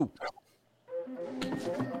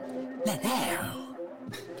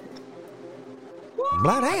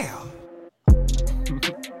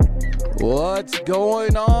What's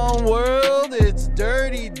going on, world? It's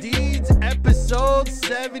Dirty Deeds, episode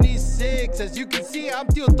 76. As you can see, I'm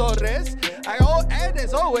Tio TorreZ. And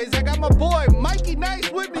as always, I got my boy, Mikey Nice,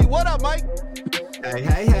 with me. What up, Mike?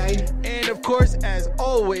 Hey. And of course, as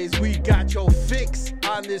always, we got your fix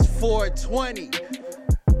on this 420.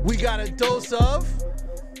 We got a dose of...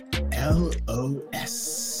 LOS.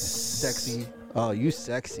 Sexy. Oh, you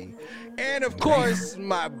sexy. And of course,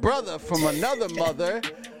 my brother from another mother,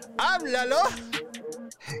 I'm Lalo.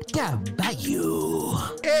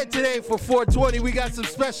 Caballo. And today for 420, we got some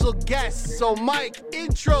special guests. So, Mike,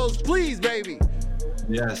 intros, please, baby.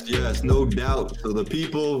 Yes, no doubt. So the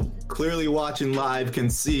people clearly watching live can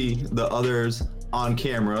see the others on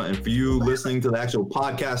camera. And for you listening to the actual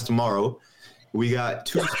podcast tomorrow, we got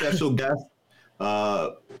two special guests,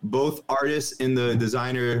 both artists in the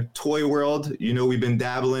designer toy world. You know, we've been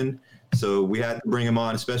dabbling, so we had to bring them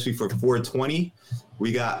on, especially for 420.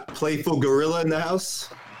 We got Playful Gorilla in the house.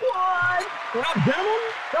 What? What up, gentlemen?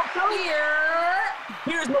 Come here.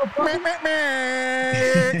 Here's no fun.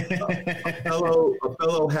 a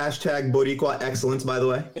fellow hashtag Boricua Excellence, by the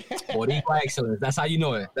way. Boricua Excellence. That's how you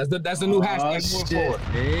know it. That's the new hashtag moving forward.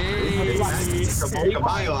 Hey,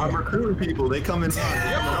 I'm recruiting people. They come in.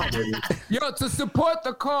 Yo, to support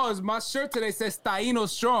the cause, my shirt today says Taino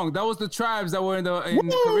Strong. That was the tribes that were in the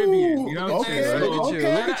Caribbean. You know what I'm saying? Look at you.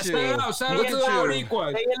 Shout out to the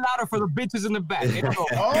Boricuas. Say it louder for the bitches in the back.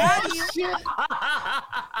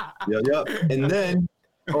 Yep. And then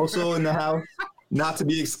also in the house, not to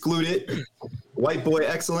be excluded, White Boy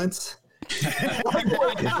Excellence. Toys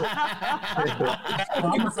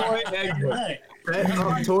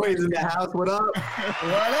in the house. What up? What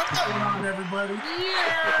up? What's going on, everybody?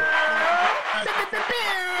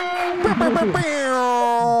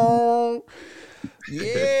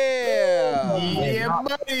 Yeah,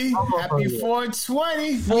 buddy. Happy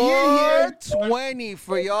 420. 420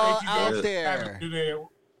 for y'all out there.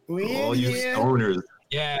 All you stoners.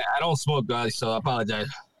 Yeah, I don't smoke, guys, so I apologize.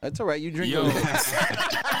 That's all right. You drink. Yo,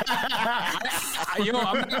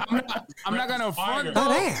 I'm not gonna front.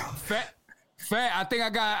 Oh, damn. Fat, I think I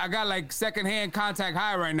got like secondhand contact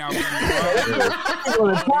high right now.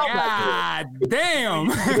 God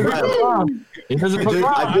damn. I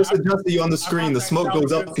just adjusted you on the screen. The smoke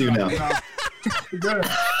goes up to you now. Good.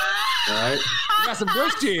 All right. You got some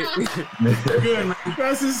good shit. Good, man.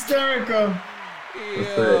 That's hysterical.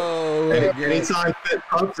 Yo, anytime Fat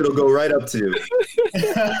puffs, it'll go right up to you.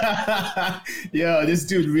 Yo, this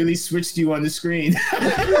dude really switched you on the screen.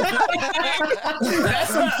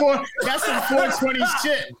 That's some 420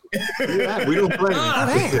 shit. Yeah, we don't play.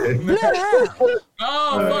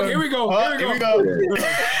 Oh, fuck, here we go.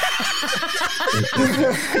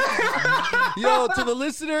 Yo, to the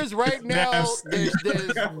listeners right now,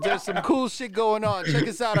 there's some cool shit going on. Check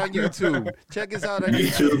us out on YouTube.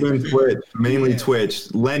 YouTube and Twitch, mainly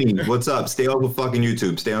Twitch. Lenny, what's up? Stay off of fucking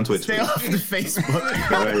YouTube. Stay on Twitch. Stay off the Facebook.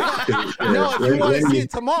 No, if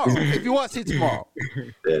you want to see it tomorrow.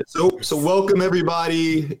 Yeah. So welcome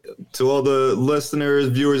everybody to all the listeners,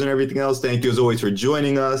 viewers, and everything else. Thank you as always for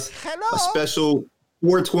joining us. Hello. A special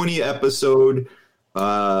 420 episode.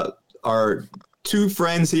 Our two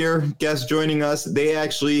friends here, guests joining us. They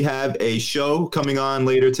actually have a show coming on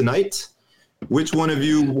later tonight. Which one of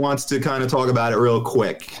you wants to kind of talk about it real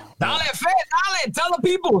quick? Dale, tell the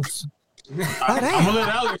people. I'm going to let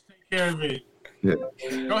Alex take care of it. Yeah.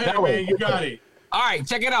 Go ahead, man. You got it. All right,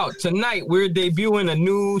 check it out. Tonight, we're debuting a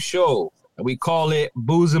new show. We call it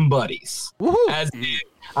Booze and Buddies. Woohoo. As in,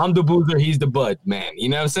 I'm the boozer, he's the bud, man. You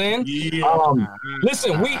know what I'm saying? Yeah.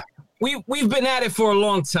 Listen, we've been at it for a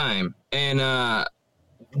long time, and I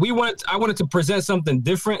wanted to present something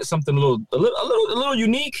different, something a little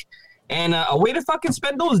unique, and a way to fucking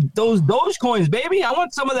spend those Doge coins, baby. I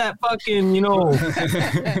want some of that fucking, you know what I'm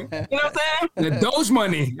saying? The Doge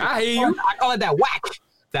money. I hear you. I call it that whack.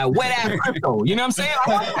 That wet ass crypto, you know what I'm saying?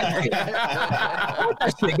 I want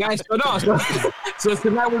that shit, guys. So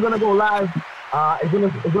tonight we're gonna go live. It's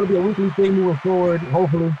gonna be a weekly thing moving forward,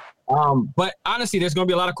 hopefully. But honestly, there's gonna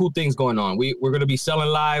be a lot of cool things going on. We're gonna be selling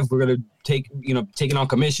live. We're gonna taking on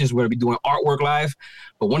commissions. We're gonna be doing artwork live.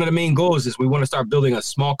 But one of the main goals is we want to start building a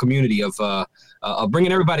small community of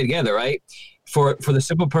bringing everybody together, right? For the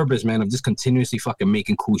simple purpose, man, of just continuously fucking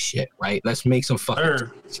making cool shit, right? Let's make some fucking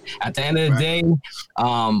At the end of the day,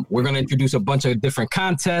 we're going to introduce a bunch of different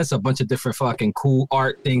contests, a bunch of different fucking cool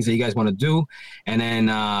art things that you guys want to do. And then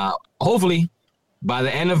hopefully by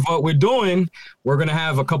the end of what we're doing, we're gonna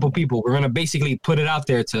have a couple people. We're gonna basically put it out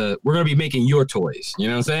there we're gonna be making your toys. You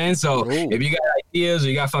know what I'm saying? So if you got ideas or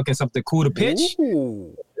you got fucking something cool to pitch,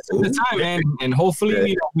 it's the time, man. And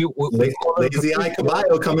hopefully, we Lazy Eye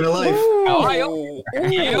Caballo coming to life.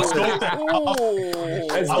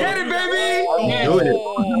 Let's get it, baby.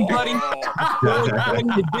 Buddy.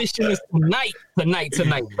 Edition is tonight. So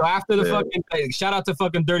after the fucking shout out to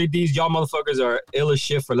fucking Dirty D's, y'all motherfuckers are ill as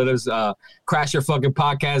shit for letting us crash your fucking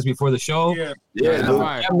podcast before the show. Yeah,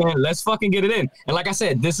 man. Let's fucking get it in. And like I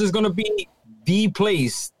said, this is gonna be the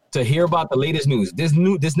place to hear about the latest news. This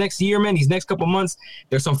next year, man, these next couple months,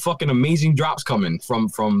 there's some fucking amazing drops coming from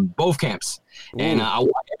both camps. And I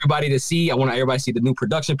want everybody to see. I want everybody to see the new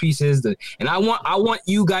production pieces. And I want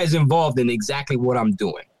you guys involved in exactly what I'm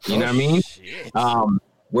doing. You know what I mean? Shit.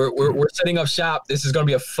 We're setting up shop. This is gonna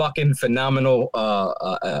be a fucking phenomenal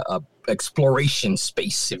exploration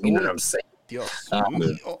space. If you know what I'm saying.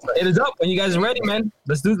 It is up when you guys are ready, man.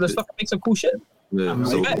 Let's fucking make some cool shit. Yeah, I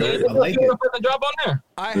like it. Drop on there.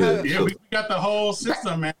 We got the whole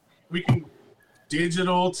system, man. We can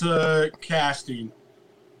digital to casting,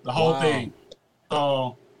 the whole thing.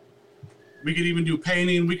 So we could even do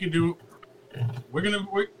painting. We could do.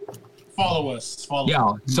 Follow us.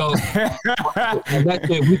 Yeah. So that's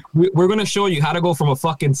it. We're gonna show you how to go from a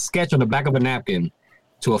fucking sketch on the back of a napkin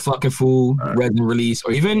to a fucking full resin release,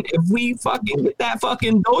 or even if we fucking get that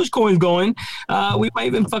fucking Dogecoin going, we might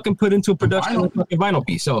even fucking put into a production of a fucking vinyl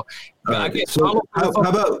piece. So, how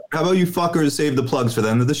about you fuckers save the plugs for the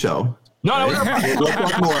end of the show? No, we'll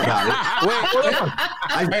talk more about it.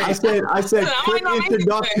 Wait. I said quick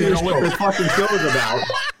introduction of what the fucking show's about.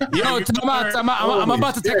 I'm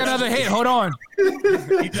about to take another hit. Hold on.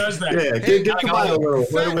 He does that. Yeah, get the bio little.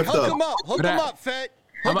 Hook him up, Fett.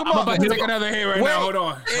 I'm about to take another hit right now. Hold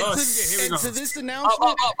on. To this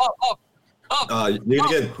announcement. You're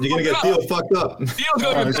gonna get Theo fucked up. Theo's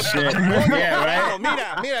gonna get shit. Yeah,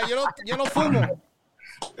 right. Mira, yo no fumo.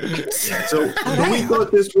 So we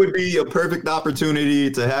thought this would be a perfect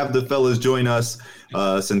opportunity to have the fellas join us,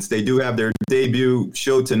 since they do have their debut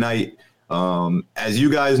show tonight. As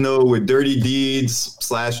you guys know, with Dirty Deeds /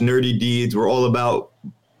 Nerdy Deeds, we're all about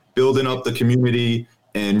building up the community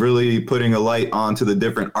and really putting a light onto the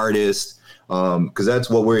different artists, because that's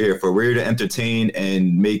what we're here for. We're here to entertain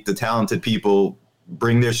and make the talented people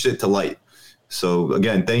bring their shit to light. So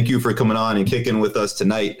again, thank you for coming on and kicking with us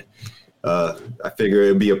tonight. I figure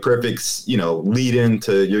it'd be a perfect, lead in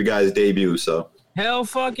to your guys' debut. So hell,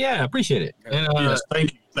 fuck yeah, appreciate it. And, yes,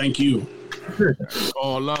 thank you.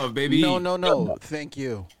 All love, baby. No, thank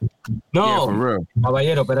you. No, yeah, for real.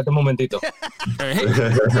 Caballero, espérate un momentito.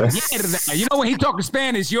 You know when he talking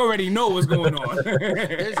Spanish, you already know what's going on.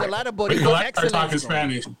 There's a lot of body talking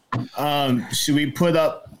Spanish. Should we put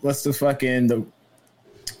up what's the fucking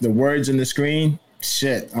the words on the screen?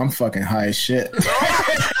 Shit, I'm fucking high as shit.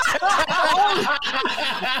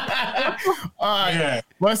 Yeah.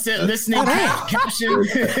 What's it? Listening caption.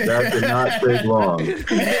 That did not take long. there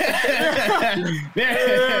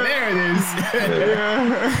it is.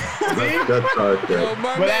 That's hard.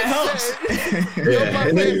 But that helps.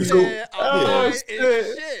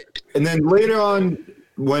 And then later on,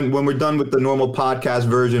 when we're done with the normal podcast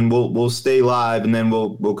version, we'll stay live, and then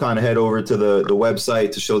we'll kind of head over to the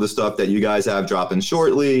website to show the stuff that you guys have dropping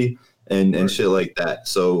shortly and shit like that.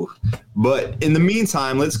 So, but in the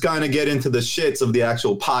meantime, let's kind of get into the shits of the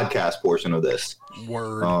actual podcast portion of this.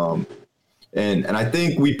 Word. And I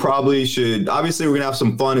think we probably should. Obviously, we're gonna have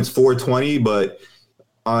some fun. It's 420, but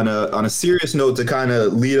on a serious note, to kind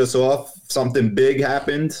of lead us off, something big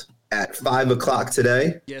happened at 5:00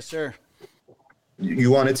 today. Yes, sir.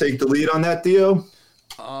 You want to take the lead on that, Theo?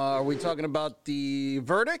 Are we talking about the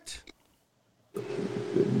verdict?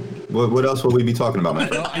 What else will we be talking about, man?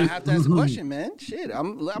 Well, I have to ask a question, man. Shit,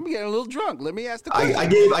 I'm getting a little drunk. Let me ask the question. I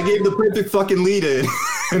gave the perfect fucking lead in,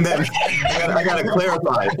 and then I gotta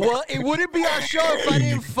clarify. Well, it wouldn't be our show if I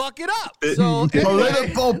didn't fuck it up. So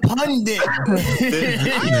Political pundit.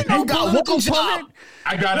 You got one job.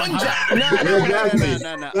 I got one job.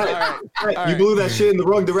 No. All right. You blew that shit in the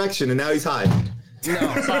wrong direction, and now he's high. No,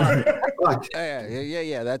 sorry.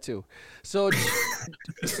 Yeah, that too. So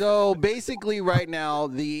basically, right now,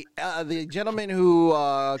 the gentleman who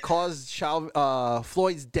caused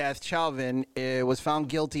Floyd's death, Chauvin, was found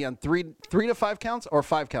guilty on three to 5 counts or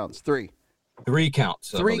 5 counts, 3. 3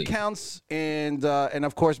 counts. 3 counts, and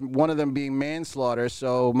of course, one of them being manslaughter.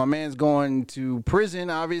 So my man's going to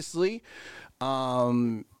prison, obviously.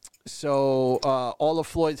 So all of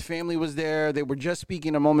Floyd's family was there. They were just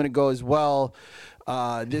speaking a moment ago as well.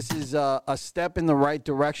 This is a step in the right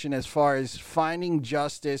direction as far as finding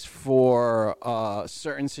justice for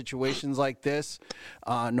certain situations like this.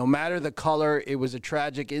 No matter the color, it was a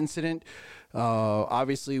tragic incident.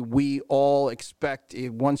 Obviously, we all expect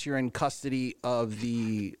once you're in custody of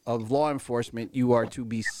law enforcement, you are to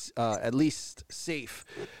be at least safe,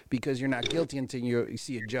 because you're not guilty until you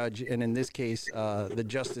see a judge. And in this case, the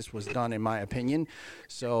justice was done, in my opinion.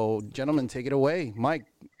 So, gentlemen, take it away, Mike.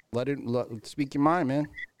 Let speak your mind, man.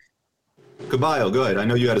 Caballo, go ahead. I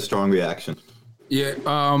know you had a strong reaction. Yeah,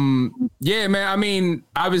 yeah, man. I mean,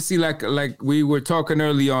 obviously, like we were talking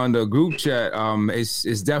earlier on the group chat,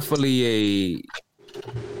 it's definitely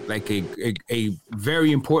a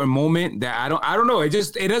very important moment that I don't know. It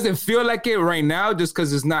doesn't feel like it right now, just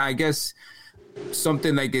because it's not, I guess,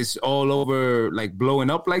 something like it's all over, like blowing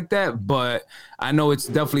up like that. But I know it's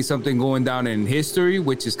definitely something going down in history,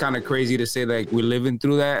 which is kind of crazy to say, like we're living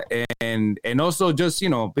through that. And also just,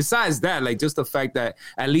 besides that, like just the fact that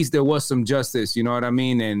at least there was some justice, you know what I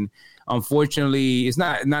mean? And unfortunately, it's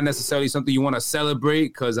not necessarily something you want to celebrate,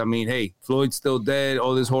 because I mean, hey, Floyd's still dead,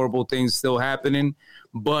 all these horrible things still happening,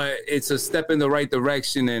 but it's a step in the right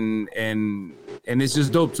direction, and it's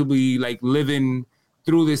just dope to be like living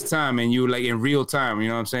through this time, and you like in real time, you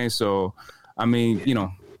know what I'm saying? So, I mean,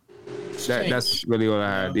 that's really what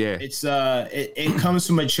I had. Yeah, it's it comes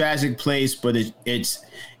from a tragic place, but it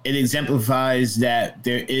exemplifies that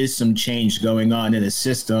there is some change going on in the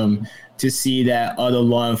system. To see that other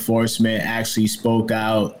law enforcement actually spoke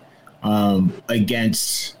out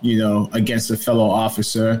against a fellow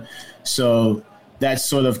officer, so that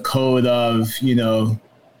sort of code of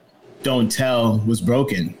don't tell was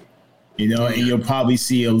broken. And you'll probably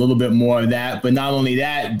see a little bit more of that. But not only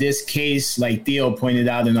that, this case, like Theo pointed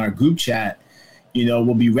out in our group chat,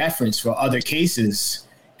 will be referenced for other cases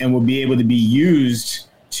and will be able to be used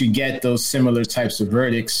to get those similar types of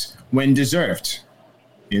verdicts when deserved.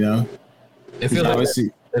 It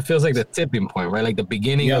feels like the tipping point, right? Like the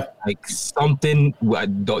beginning of like something. I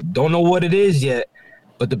don't know what it is yet,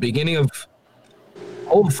 but the beginning of,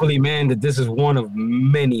 hopefully, man, that this is one of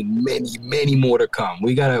many, many, many more to come.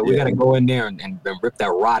 We gotta go in there and rip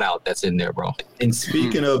that rot out that's in there, bro. And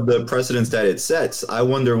speaking of the precedents that it sets, I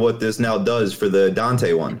wonder what this now does for the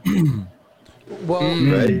Dante one. Well,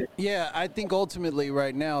 right? Yeah, I think ultimately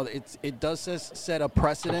right now it does set a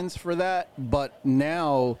precedence for that, but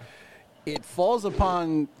now it falls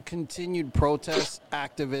upon continued protests,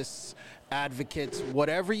 activists, advocates,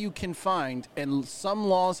 whatever you can find, and some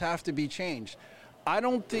laws have to be changed. I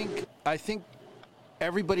think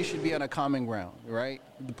everybody should be on a common ground, right?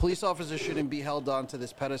 The police officers shouldn't be held onto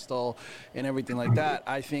this pedestal and everything like that.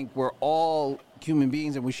 I think we're all human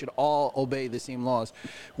beings and we should all obey the same laws.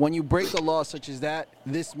 When you break a law such as that,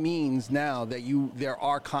 this means now that there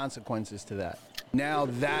are consequences to that. Now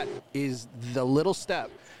that is the little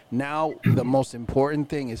step. Now the most important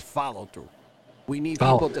thing is follow through. We need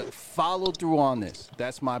people to follow through on this.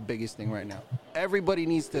 That's my biggest thing right now. Everybody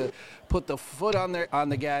needs to put the foot on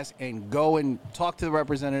the gas and go and talk to the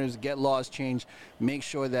representatives, get laws changed, make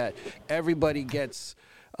sure that everybody gets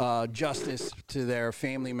justice to their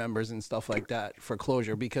family members and stuff like that for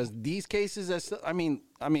closure. Because these cases, I mean,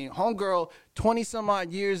 homegirl, 20 some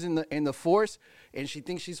odd years in the force, and she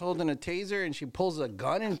thinks she's holding a taser and she pulls a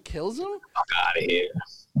gun and kills him. Fuck out of here.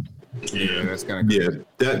 Yeah, that's kind of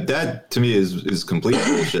that to me is complete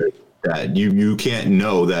bullshit. That you can't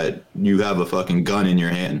know that you have a fucking gun in your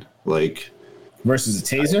hand, like versus a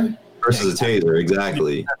taser. Versus a taser,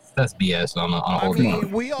 exactly. That's BS on a whole thing.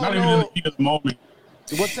 We all Not know. even in the heat of the moment.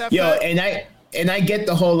 What's that? Yo, and I get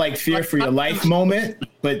the whole like fear for your life moment,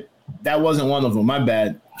 but that wasn't one of them. My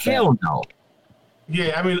bad. Hell no.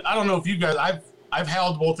 Yeah, I mean, I don't know if you guys. I've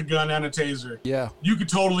held both a gun and a taser. Yeah, you could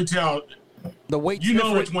totally tell. The weight. You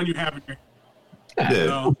know which one you have in your.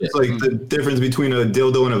 Yeah, it's like the difference between a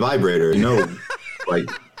dildo and a vibrator. Like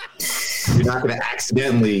you're not gonna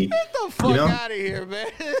accidentally. Get the fuck out of here, man.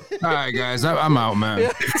 All right, guys, I'm out, man.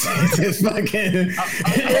 This fucking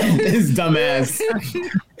this dumbass.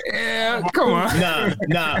 Yeah, come on.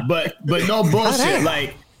 Nah, but no bullshit.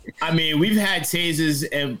 Like, I mean, we've had tasers,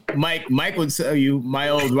 and Mike would tell you, my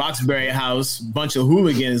old Roxbury house, bunch of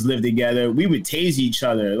hooligans lived together. We would tase each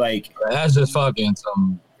other, like that's just fucking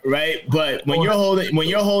some right. But when you're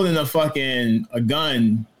holding a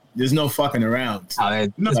gun, there's no fucking around.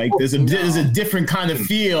 Like there's a different kind of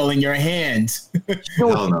feel in your hand. It's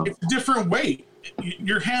a different weight.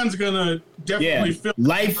 Your hand's gonna definitely feel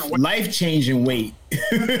life-changing weight.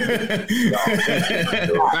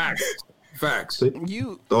 Facts.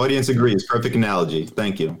 The audience agrees. Perfect analogy.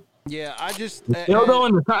 Thank you. Yeah, I just Dildo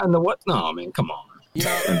and the what? No, man, come on. you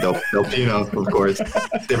know, And Delfino, of course.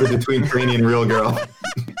 Difference between Franny and real girl.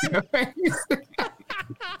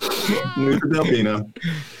 Delfino.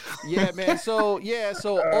 yeah, man. So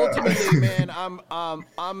ultimately, man,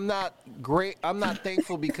 I'm not great. I'm not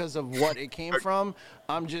thankful because of what it came from.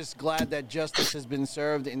 I'm just glad that justice has been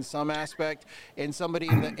served in some aspect. And somebody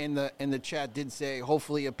in the chat did say,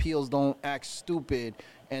 hopefully appeals don't act stupid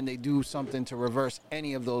and they do something to reverse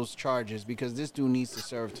any of those charges, because this dude needs to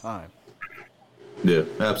serve time. Yeah,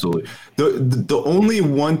 absolutely. The only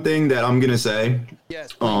one thing that I'm gonna say,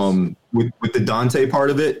 Yes, please. with the Dante part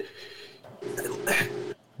of it,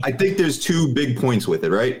 I think there's two big points with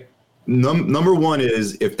it, right? Number one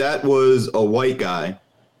is, if that was a white guy,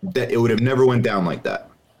 that it would have never went down like that,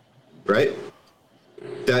 right?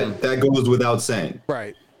 That goes without saying.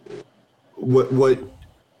 Right. What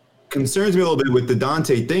concerns me a little bit with the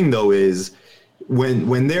Dante thing, though, is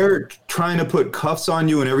when they're trying to put cuffs on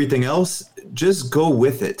you and everything else, just go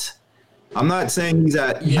with it. I'm not saying he's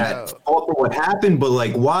at fault for what happened, but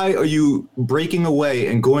like, why are you breaking away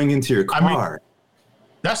and going into your car?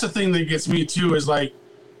 That's the thing that gets me too, is like,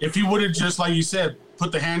 if he would have just, like you said,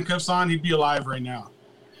 put the handcuffs on, he'd be alive right now.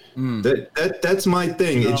 That's my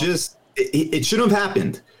thing. It shouldn't have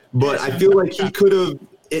happened, but I feel like he could have.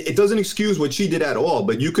 It doesn't excuse what she did at all,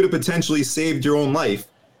 but you could have potentially saved your own life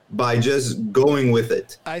by just going with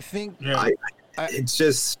it. I think it's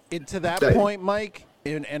just to that point, Mike.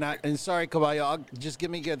 And sorry, Caballo, I'll just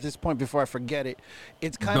get this point before I forget it.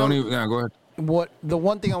 It's kind of go ahead. What the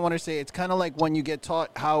one thing I want to say, it's kind of like when you get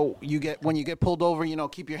taught how when you get pulled over,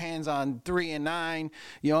 keep your hands on 3 and 9,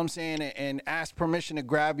 you know what I'm saying, and ask permission to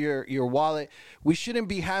grab your wallet. We shouldn't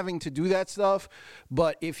be having to do that stuff,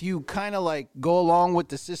 but if you kind of like go along with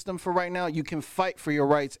the system for right now, you can fight for your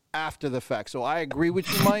rights after the fact. So I agree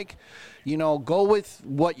with you, Mike. Go with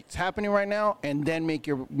what's happening right now, and then make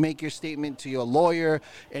your statement to your lawyer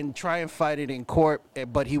and try and fight it in court.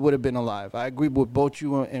 But he would have been alive. I agree with both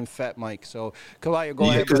you and Fat Mike. So Caballo, go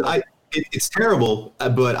ahead. Because it's terrible,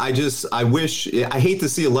 but I hate to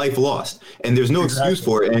see a life lost, and there's no excuse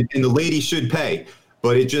for it, and the lady should pay,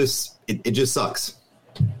 but it just sucks.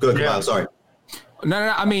 Good, Caballo, sorry.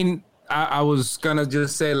 No. I mean, I was gonna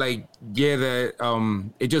just say, like,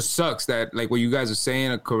 that it just sucks that, like, what you guys are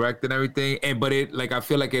saying are correct and everything, but it, like, I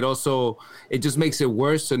feel like it just makes it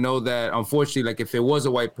worse to know that, unfortunately, like, if it was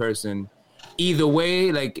a white person, either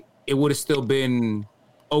way, like, it would have still been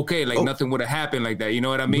okay, like nothing would have happened like that. You know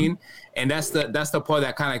what I mean? And that's the part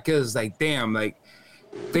that kind of kills. Like, damn, like,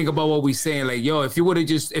 think about what we saying. Like, yo, if you would have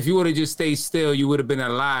just stayed still, you would have been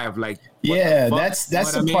alive. Like, that's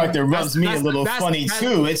the part that rubs me a little funny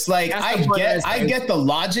too. It's like, I get the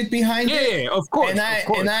logic behind it. Yeah, of course.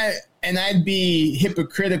 And I'd be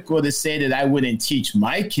hypocritical to say that I wouldn't teach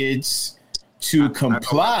my kids to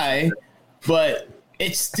comply, but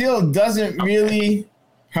it still doesn't really,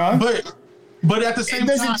 But at the same time,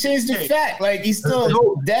 it doesn't change the fact. Like, he's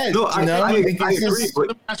still dead. No, I agree. Let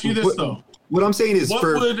me ask you this though. What I'm saying is,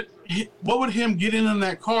 what would him getting in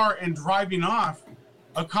that car and driving off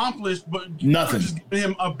accomplish? But nothing. Just give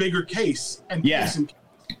him a bigger case and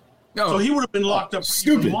No. So he would have been locked up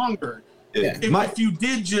for even longer. Yeah. If you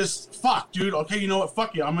did just fuck, dude. Okay, you know what?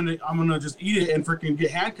 Fuck you. I'm gonna just eat it and freaking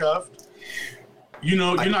get handcuffed. You're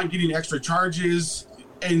not getting extra charges,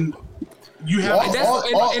 and you have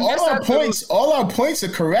all our points are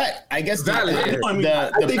correct. I guess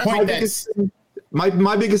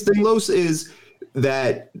my biggest thing, Los, is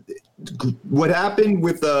that what happened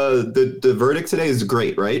with the verdict today is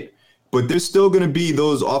great, right? But there's still going to be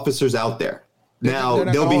those officers out there. Now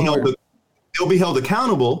they'll be held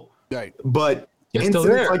accountable, right? But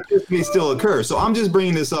incidents like this may still occur. So I'm just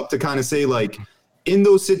bringing this up to kind of say, like, in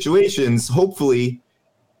those situations, hopefully,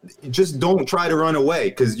 just don't try to run away,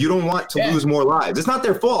 because you don't want to lose more lives. It's not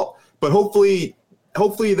their fault, but hopefully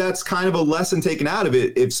that's kind of a lesson taken out of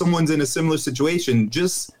it. If someone's in a similar situation,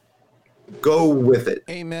 just go with it.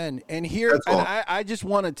 Amen. And here, I just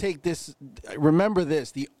want to take this. Remember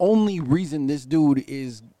this: the only reason this dude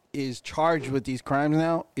is charged with these crimes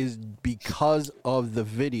now is because of the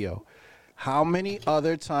video. How many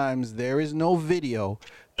other times there is no video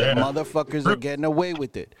that motherfuckers are getting away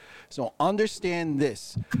with it? So understand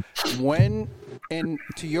this. And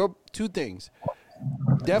to your two things,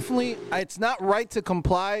 definitely, it's not right to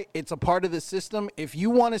comply. It's a part of the system. If you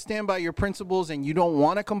want to stand by your principles and you don't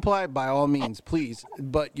want to comply, by all means, please.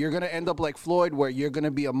 But you're going to end up like Floyd, where you're going to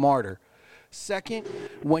be a martyr. Second,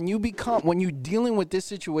 when you're dealing with this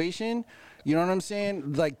situation, you know what I'm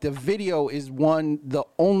saying? Like, the video is the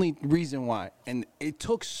only reason why. And it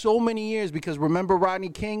took so many years because remember Rodney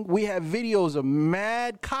King? We have videos of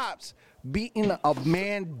mad cops beating a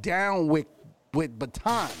man down with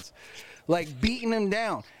batons, like beating him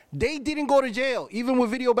down. They didn't go to jail, even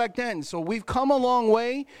with video back then. So we've come a long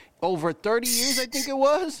way. Over 30 years, I think it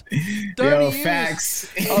was. 30 years.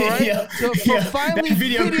 Facts. All right. Finally, that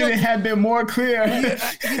video couldn't have been more clear.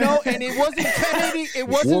 You know, and it wasn't 1080. It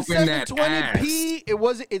wasn't 720p.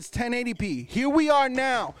 It's 1080p. Here we are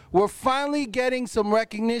now. We're finally getting some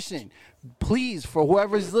recognition. Please, for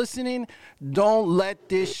whoever's listening, don't let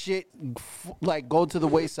this shit go to the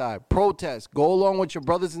wayside. Protest. Go along with your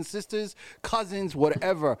brothers and sisters, cousins,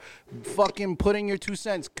 whatever. Fucking put in your 2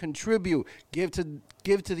 cents. Contribute. Give to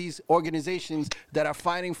these organizations that are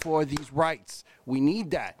fighting for these rights. We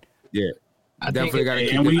need that. Yeah. I definitely got to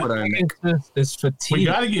keep this fatigue. We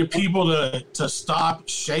got to get people to stop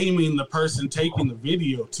shaming the person taking the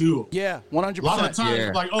video too. Yeah, 100%. A lot of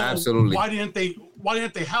times, absolutely. Why didn't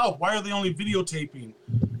they help? Why are they only videotaping?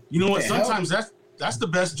 You know what? Sometimes that's the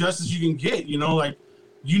best justice you can get. You know, like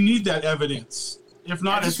you need that evidence. If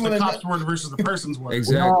not, it's the cop's word versus the person's word.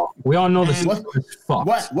 Exactly. We all know this.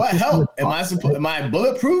 What help? Am I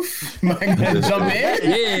bulletproof? Am I gonna jump in?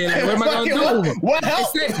 Yeah, like, what am I gonna do? What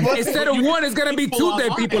help? Instead of one, it's gonna be two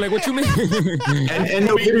dead people. Like, what you mean? and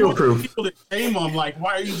no video proof. People that shame them, like,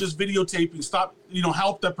 why are you just videotaping? Stop,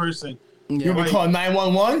 help that person. You want to call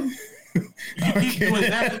 911? You keep doing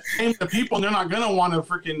that, shame the people, and they're not gonna want to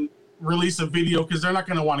freaking release a video because they're not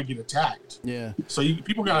going to want to get attacked. Yeah. So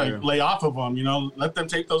people got to lay off of them, let them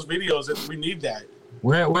take those videos. We need that.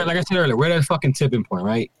 We're like I said earlier, we're at a fucking tipping point,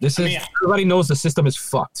 right? Everybody knows the system is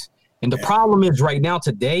fucked. And the problem is right now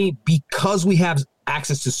today, because we have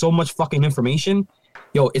access to so much fucking information,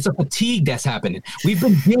 it's a fatigue that's happening. We've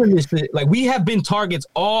been dealing with this, like we have been targets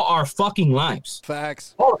all our fucking lives.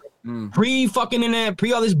 Facts. Pre-fucking internet,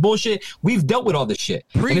 pre all this bullshit, we've dealt with all this shit.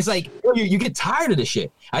 And it's like, you get tired of this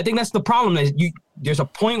shit. I think that's the problem. There's a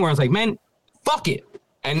point where it's like, man, fuck it.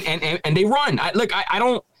 And they run. I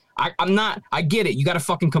get it. You got to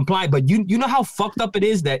fucking comply. But you know how fucked up it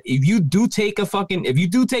is that if you do take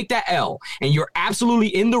that L and you're absolutely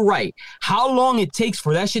in the right, how long it takes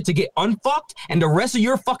for that shit to get unfucked and the rest of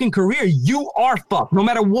your fucking career, you are fucked no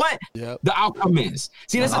matter what the outcome is.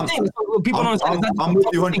 See, that's the thing. People don't understand. I'm with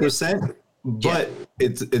you 100%, but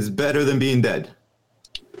it's better than being dead.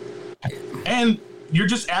 And you're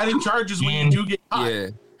just adding charges when you do get caught. Yeah.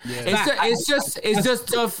 It's just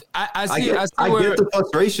tough. I get the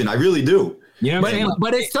frustration. I really do.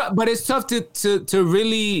 But it's tough to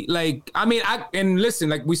really and listen,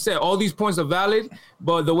 like we said, all these points are valid.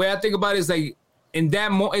 But the way I think about it is like in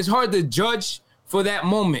that it's hard to judge for that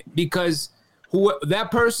moment because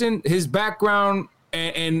that person, his background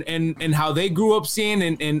and how they grew up seeing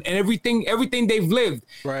and everything they've lived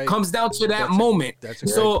comes down to that moment. That's a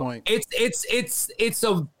great point. It's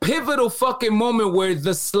a pivotal fucking moment where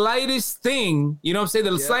the slightest thing, you know what I'm saying,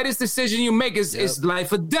 the slightest decision you make is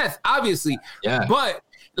life or death, obviously. Yeah. But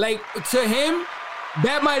like to him,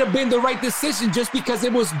 that might have been the right decision just because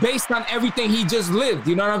it was based on everything he just lived.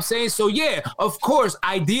 You know what I'm saying? So, yeah, of course,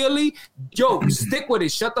 ideally, stick with it.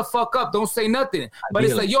 Shut the fuck up. Don't say nothing. But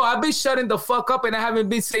it's like, I've been shutting the fuck up and I haven't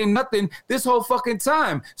been saying nothing this whole fucking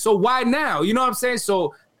time. So why now? You know what I'm saying?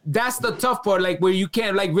 So that's the tough part, like where you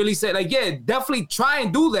can't like really say like, definitely try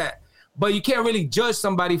and do that. But you can't really judge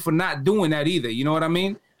somebody for not doing that either. You know what I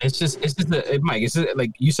mean? It's just Mike, it's just, like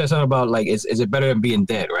you said something about like, is it better than being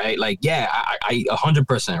dead, right? Like, I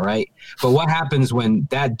 100%, right? But what happens when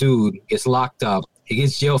that dude gets locked up, he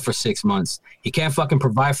gets jailed for 6 months, he can't fucking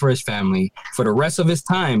provide for his family for the rest of his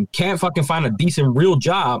time, can't fucking find a decent real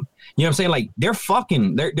job, you know what I'm saying? Like, they're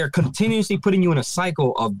continuously putting you in a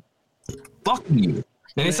cycle of fucking you.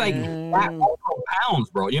 And it's like, that pounds,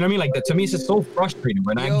 bro. You know what I mean? Like, that to me, it's just so frustrating,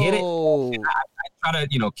 but I get it. And I try to,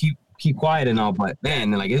 keep quiet and all, but man,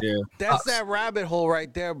 like that's that rabbit hole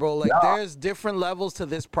right there, bro. Like there's different levels to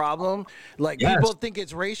this problem. Like people think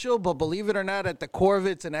it's racial, but believe it or not, at the core of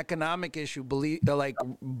it's an economic issue.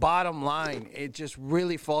 Bottom line, it just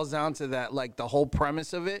really falls down to that. Like the whole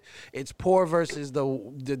premise of it, it's poor versus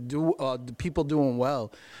the people doing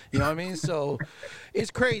well. You know what I mean? So it's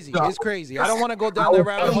crazy. It's crazy. I don't want to go down that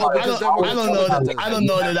rabbit hole. I don't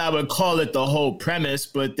know that I would call it the whole premise,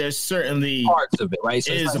 but there's certainly parts of it, right?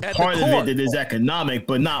 So is a at part part of it that is economic,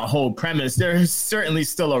 but not whole premise. There is certainly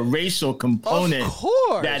still a racial component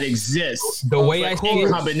that exists. The way I see it,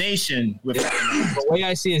 combination with the way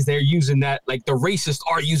I see it is they're using that, like the racists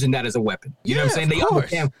are using that as a weapon. You know what I'm saying? They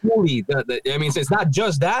understand fully. I mean, it's not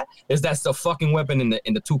just that; that's the fucking weapon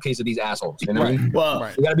in the two cases of these assholes. You know what I mean?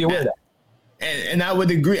 Well, you gotta be aware of that. And I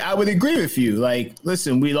would agree. I would agree with you. Like,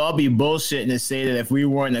 listen, we'd all be bullshitting to say that if we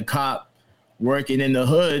weren't a cop working in the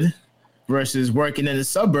hood versus working in the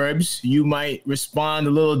suburbs, you might respond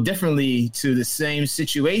a little differently to the same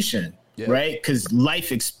situation, right? Because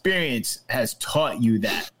life experience has taught you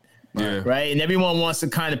that, right? And everyone wants to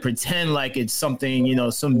kind of pretend like it's something, you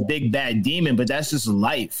know, some big bad demon, but that's just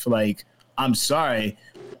life. Like, I'm sorry.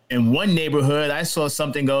 In one neighborhood, I saw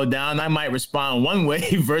something go down. I might respond one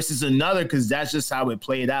way versus another because that's just how it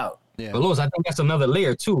played out. Yeah. But Louis, I think that's another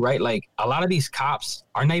layer too, right? Like a lot of these cops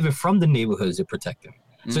are not even from the neighborhoods that protect them.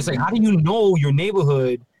 So it's like, how do you know your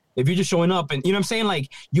neighborhood if you're just showing up and you know what I'm saying?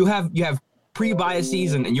 Like you have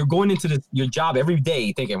pre-biases and you're going into your job every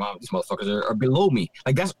day thinking, wow, these motherfuckers are below me.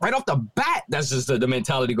 Like that's right off the bat. That's just the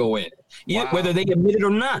mentality go in, whether they admit it or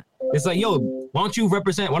not. It's like, yo, why don't you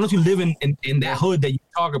live in that hood that you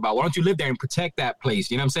talk about? Why don't you live there and protect that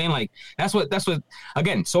place? You know what I'm saying? Like that's what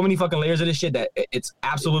again, so many fucking layers of this shit that it's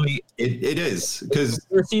absolutely it is because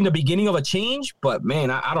we're seeing the beginning of a change, but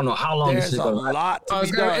man, I don't know how long this is going to last.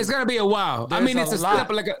 It's gonna be a while. I mean, it's a step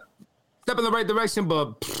in the right direction,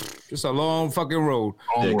 but it's a long fucking road.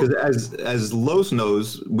 Because as Los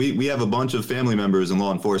knows, we have a bunch of family members in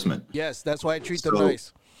law enforcement. Yes, that's why I treat them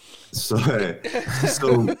nice. So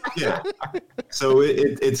yeah. So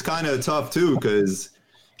it's kind of tough too because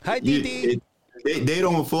they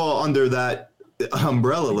don't fall under that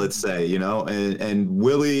umbrella, let's say, you know. And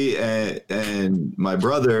Willie and my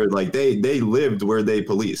brother, like they lived where they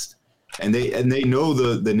policed. And they know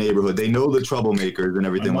the neighborhood, they know the troublemakers and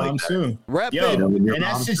everything like that. Too. Yo,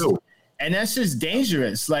 and that's just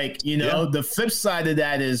dangerous. Like, you know, the flip side of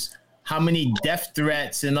that is how many death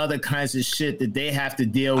threats and other kinds of shit that they have to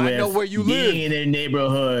deal with. I know where you being live in their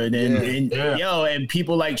neighborhood and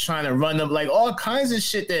people like trying to run them, like all kinds of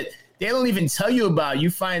shit that they don't even tell you about. You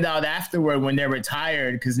find out afterward when they're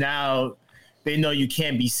retired because now they know you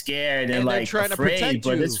can't be scared and like trying afraid, to protect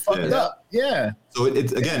but you. It's fucked up. Yeah. So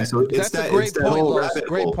it's again. So it's that's a great point. Lois.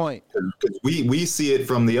 Great point. Because we see it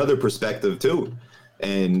from the other perspective too.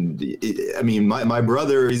 And I mean, my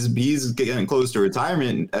brother, he's getting close to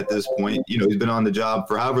retirement at this point. You know, he's been on the job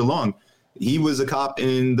for however long. He was a cop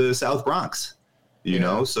in the South Bronx, you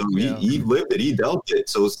know, so he lived it, he dealt it.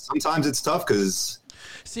 So sometimes it's tough because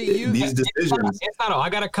these decisions. It's not all. I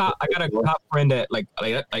got a cop friend that like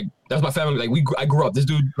that's my family. Like I grew up. This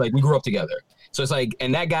dude, like we grew up together. So it's like,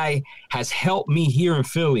 and that guy has helped me here in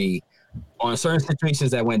Philly on certain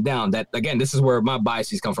situations that went down. That again, this is where my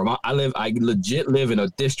biases come from. I legit live in a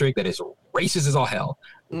district that is racist as all hell,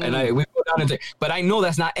 and we go down into. But I know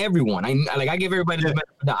that's not everyone. I give everybody the benefit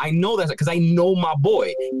of the doubt. I know that's because I know my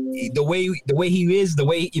boy, the way he is, the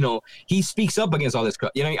way he speaks up against all this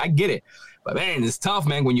crap. You know, I get it. But man, it's tough,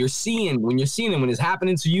 man. When you're seeing when it's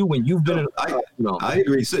happening to you, when you've been, I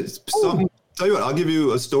agree. So, tell you what, I'll give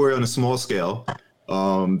you a story on a small scale.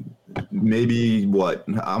 Maybe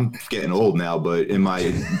I'm getting old now, but in my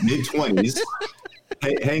mid 20s,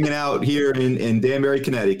 hanging out here in Danbury,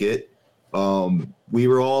 Connecticut. We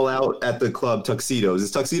were all out at the club Tuxedos. Is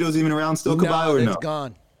Tuxedos even around still, Caballo, or no? It's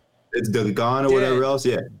gone. It's gone or whatever else.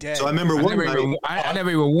 Yeah. Dead. So I remember I never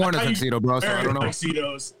even worn a tuxedo, bro. So I don't know.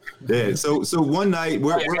 Tuxedos. Yeah. So one night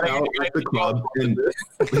we're out at the club and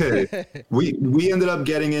we ended up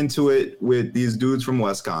getting into it with these dudes from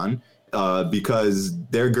WestCon because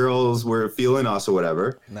their girls were feeling us or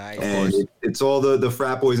whatever. Nice. And it's all the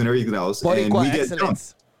frat boys and everything else. Boricua and we get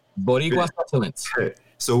excellence. jumped. Boricua excellence.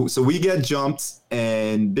 So we get jumped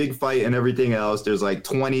and big fight and everything else. There's like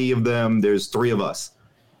 20 of them. There's 3 of us.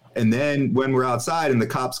 And then when we're outside and the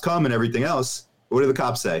cops come and everything else, what do the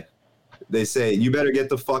cops say? They say, you better get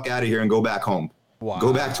the fuck out of here and go back home. Wow.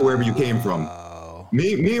 Go back to wherever you came from.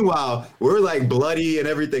 Meanwhile, we're like bloody and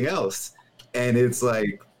everything else. And it's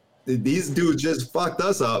like, these dudes just fucked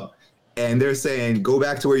us up. And they're saying, go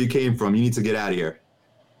back to where you came from. You need to get out of here.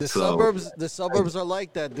 The suburbs are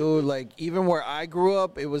like that, dude. Like, even where I grew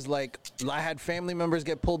up, it was like I had family members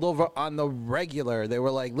get pulled over on the regular. They were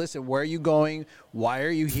like, listen, where are you going? Why are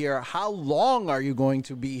you here? How long are you going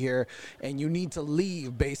to be here? And you need to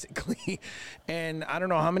leave, basically. And I don't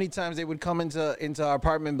know how many times they would come into our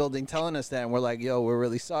apartment building telling us that. And we're like, yo, we're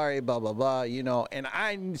really sorry, blah, blah, blah, you know. And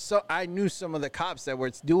I knew some of the cops that were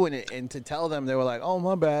doing it. And to tell them, they were like, oh,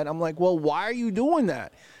 my bad. I'm like, well, why are you doing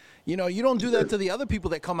that? You know, you don't do that to the other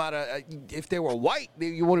people that come out of. If they were white,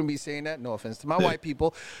 you wouldn't be saying that. No offense to my white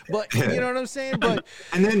people, but you know what I'm saying. But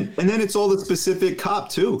and then it's all the specific cop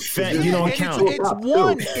too. You don't count. It's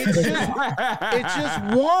one. It's just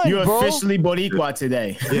one. You're bro. officially Boricua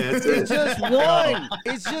today. Yeah, It's just one.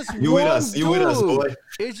 It's just you one with us. You with us, boy.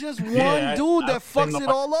 It's just one dude that fucks it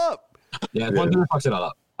all up. Yeah, one dude fucks it all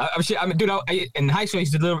up. Dude, in high school, I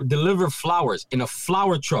used to deliver flowers in a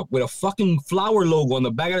flower truck with a fucking flower logo on the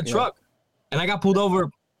back of the truck. And I got pulled over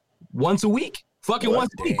once a week. Fucking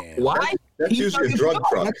once a week. Why? That's usually a drug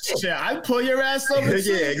truck. Shit, I'd pull your ass over.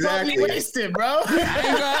 Yeah, exactly. Wasted, bro.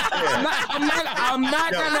 I'm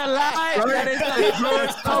not gonna lie. That is a good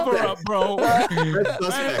cover up, bro. That's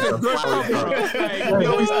suspect. A flower truck. You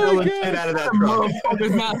always selling shit out of that truck.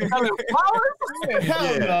 Motherfuckers not selling flowers?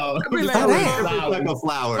 Hell no. I'd be like, Like a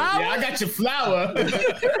flower. Yeah, I got your flower.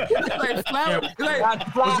 like flower. Like,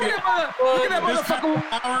 look at that motherfucker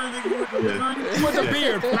with a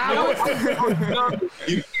beard. Flower.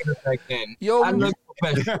 Yo,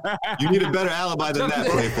 You need a better alibi than that,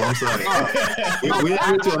 Playful. I'm sorry. We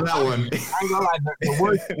didn't get you on that one. I ain't gonna lie,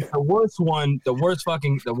 the worst one. I don't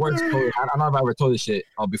know if I ever told this shit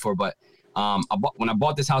before, but when I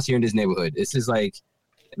bought this house here in this neighborhood, this is like,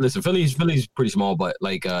 listen, Philly's pretty small, but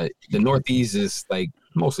like the Northeast is like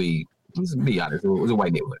mostly, let's be honest, it was a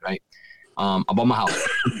white neighborhood, right? I bought my house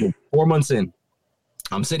 4 months in.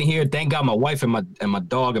 I'm sitting here. Thank God my wife and my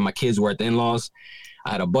dog and my kids were at the in-laws. I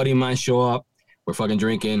had a buddy of mine show up. We're fucking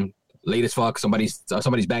drinking. Late as fuck. Somebody's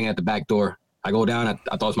banging at the back door. I go down. I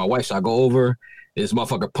thought it was my wife, so I go over. This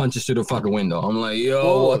motherfucker punches through the fucking window. I'm like,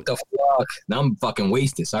 yo, what the fuck? Now I'm fucking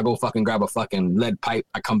wasted. So I go fucking grab a fucking lead pipe.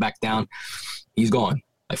 I come back down. He's gone.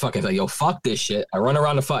 I fucking like, yo, fuck this shit. I run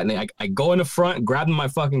around the fucking. I go in the front, grab my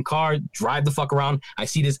fucking car, drive the fuck around. I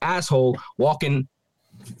see this asshole walking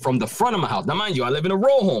from the front of my house. Now, mind you, I live in a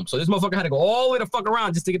row home, so this motherfucker had to go all the way the fuck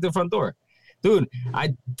around just to get to the front door. Dude,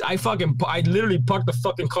 I literally parked the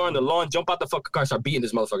fucking car on the lawn, jump out the fucking car, start beating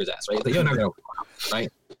this motherfucker's ass, right? Like, you're not gonna,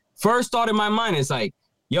 right? First thought in my mind is like,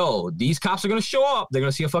 yo, these cops are gonna show up. They're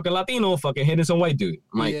gonna see a fucking Latino fucking hitting some white dude.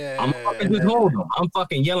 I'm like, I'm fucking just hold them. I'm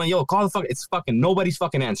fucking yelling, yo, call the fuck. It's fucking nobody's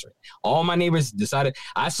fucking answering. All my neighbors decided.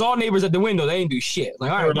 I saw neighbors at the window. They didn't do shit.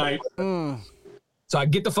 Like, all right. So I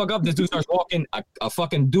get the fuck up. This dude starts walking. A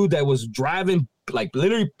fucking dude that was driving, like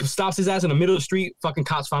literally stops his ass in the middle of the street. Fucking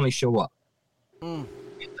cops finally show up. Like,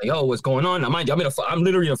 yo, what's going on? Now, mind you, I'm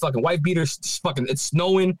literally in a fucking wife beater. It's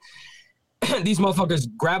snowing. These motherfuckers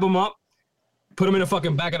grab him up, put him in the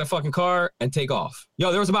fucking back of the fucking car, and take off. Yo,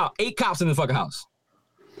 there was about 8 cops in the fucking house.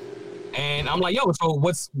 And I'm like, yo, so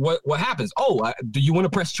what happens? Oh, do you want to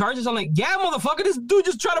press charges? I'm like, yeah, motherfucker, this dude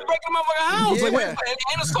just tried to break in my fucking house. Yeah. Like, wait,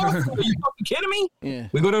 and assault? Are you fucking kidding me? Yeah.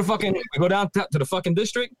 We go down to the fucking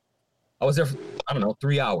district. I was there for, I don't know,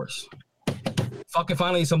 3 hours. Fucking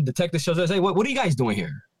finally, some detective shows up. Say, what are you guys doing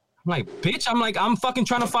here? I'm like, bitch, I'm fucking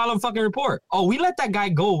trying to file a fucking report. Oh, we let that guy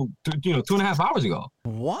go, 2.5 hours ago.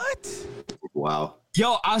 What? Wow.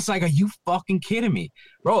 Yo, I was like, are you fucking kidding me?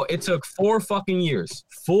 Bro, it took 4 fucking years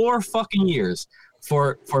for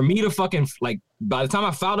me to fucking, like, by the time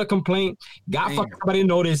I filed a complaint, got fucking somebody to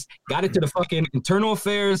notice, got it to the fucking internal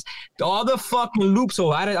affairs, all the fucking loops.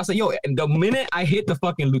 So I was like, yo, and the minute I hit the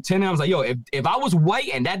fucking lieutenant, I was like, yo, if I was white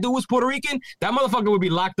and that dude was Puerto Rican, that motherfucker would be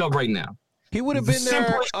locked up right now. He would have been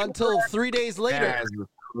there until 3 days later.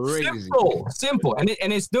 Crazy. Simple, and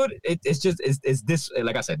it's dude. It's this.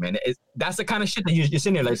 Like I said, man. That's the kind of shit that you're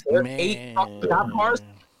sitting there like 8 fucking cop cars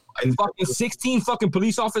and fucking 16 fucking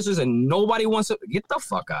police officers, and nobody wants to get the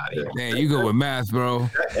fuck out of here. Man, you go with math, bro.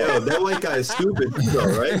 Yo, that white guy is stupid,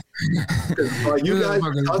 though, right? You guys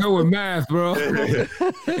go with math, bro.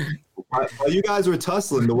 While you guys were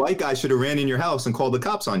tussling, the white guy should have ran in your house and called the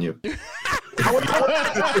cops on you. This is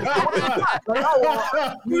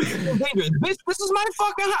my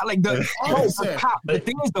fucking house. Like the cop. The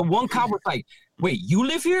thing is, the one cop was like, "Wait, you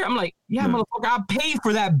live here?" I'm like, "Yeah, motherfucker, I paid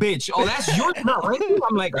for that bitch." Oh, that's your not right?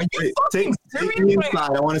 I'm like, "Are you fucking serious?" Take me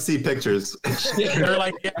inside. I want to see pictures. They're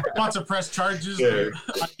like, "Yeah, I want to press charges." Dude,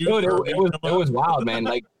 it was wild, man.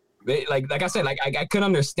 Like I said, like I couldn't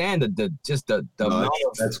understand the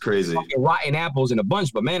that's crazy. Fucking rotten apples in a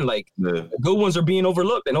bunch, but man, like the good ones are being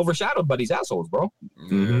overlooked and overshadowed by these assholes, bro.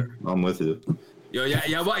 Mm-hmm. I'm with you. Yo, you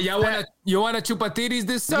wanna chupatiris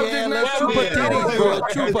this subject? Yeah, man? let's chupatiris, bro.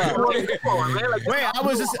 Chupa. Wait, I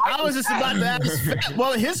was just about to ask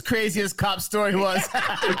what his craziest cop story was.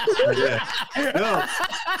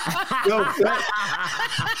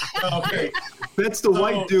 Okay. That's the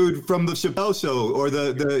white dude from the Chappelle Show or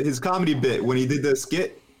his comedy bit when he did the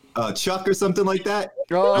skit. Chuck or something like that.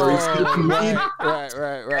 Oh, Where he's smoking weed.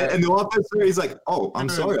 right. And the officer, he's like, "Oh, I'm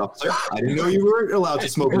sorry, officer. I didn't know you weren't allowed to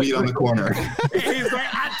smoke weed on the corner." He's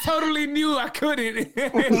like, I totally knew I couldn't.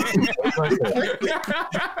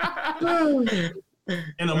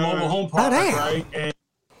 In a mobile home park, right? And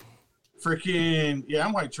freaking,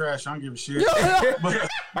 I'm white trash. I don't give a shit. But,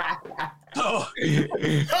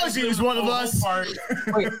 he was one of us.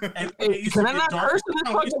 Can I not curse in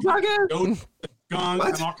this fucking podcast? Guns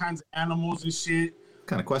and all kinds of animals and shit. What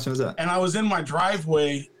kind of question is that? And I was in my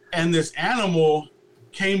driveway, and this animal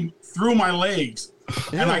came through my legs,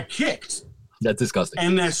 and I kicked. That's disgusting.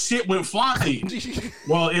 And that shit went flying.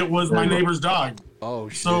 Well, it was my neighbor's dog. Oh,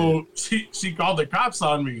 shit. So she called the cops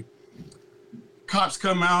on me. Cops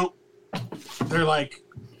come out. They're like,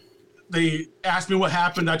 they asked me what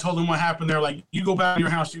happened. I told them what happened. They're like, you go back in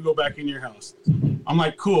your house. You go back in your house. I'm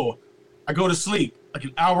like, cool. I go to sleep. Like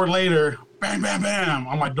an hour later, bam, bam, bam,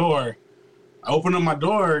 on my door. I open up my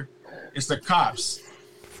door. It's the cops.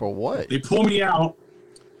 For what? They pull me out.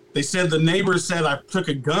 They said the neighbor said I took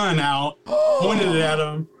a gun out, pointed it at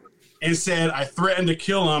him, and said I threatened to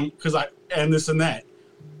kill him because and this and that.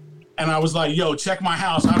 And I was like, yo, check my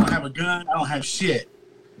house. I don't have a gun. I don't have shit.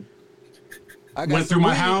 Went through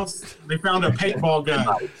my house. They found a paintball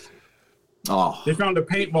gun. Oh. They found a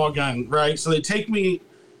paintball gun, right? So they take me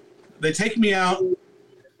out.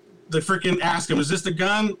 They freaking ask them, is this the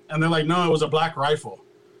gun? And they're like, no, it was a black rifle.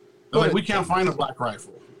 They're like, we can't find a black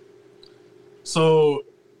rifle. So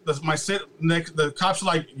the cops are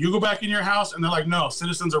like, you go back in your house? And they're like, no,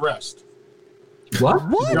 citizen's arrest. What?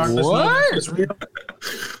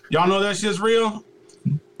 Y'all know that shit's real?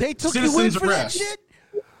 They took Citizen's you in for arrest. that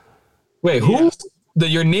shit? Wait, who? Yes.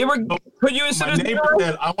 Your neighbor put you in My citizen's neighbor arrest?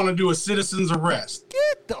 said, I want to do a citizen's arrest.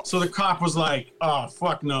 So the cop was like, oh,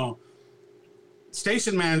 fuck no.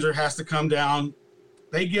 Station manager has to come down.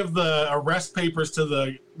 They give the arrest papers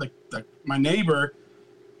to my neighbor.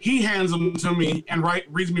 He hands them to me and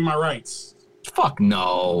reads me my rights. Fuck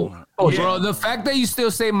no. Oh, bro, the fact that you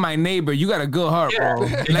still say my neighbor, you got a good heart, bro.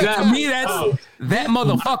 Like, to me, that's that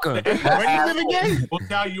motherfucker. Where do you live again? We'll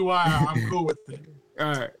tell you why I'm cool with it.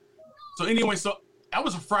 All right. So anyway, that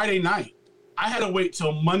was a Friday night. I had to wait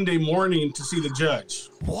till Monday morning to see the judge.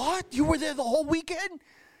 What? You were there the whole weekend?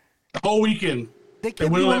 The whole weekend. They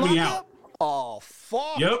wouldn't let me out. Oh,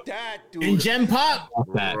 fuck that, dude. In Gen Pop?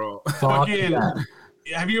 Bro. Fucking,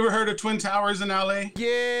 have you ever heard of Twin Towers in LA?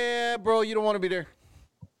 Yeah, bro, you don't want to be there.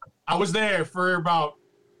 I was there for about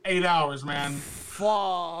 8 hours, man.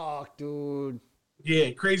 Fuck, dude.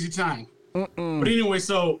 Yeah, crazy time. But anyway,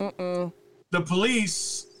 so the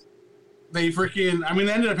police, they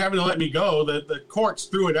ended up having to let me go. The courts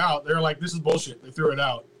threw it out. They were like, this is bullshit. They threw it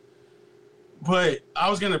out. But I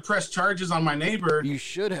was going to press charges on my neighbor. You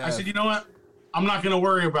should have. I said, you know what? I'm not going to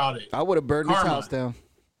worry about it. I would have burned his Karma. house down.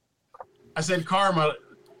 I said, karma.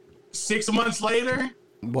 6 months later,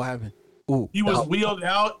 What happened? Ooh. he was wheeled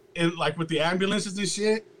out and like with the ambulances and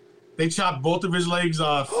shit. They chopped both of his legs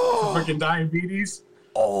off for freaking diabetes.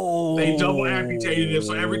 Oh. They double amputated him.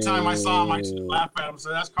 So every time I saw him, I used to laugh at him. So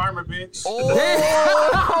that's karma, bitch. Oh.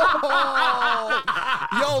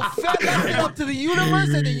 Yo, fat left it up to the universe,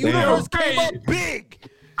 and the universe came up big.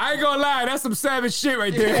 I ain't gonna lie, that's some savage shit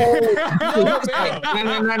right there.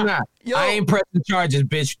 Nah. Yo. I ain't pressing charges,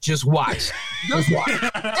 bitch. Just watch. Just watch.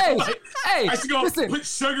 hey, I used to go listen. put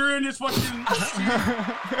sugar in his fucking.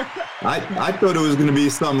 I thought it was gonna be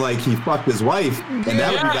something like he fucked his wife, and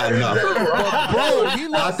that would be bad enough. But bro, he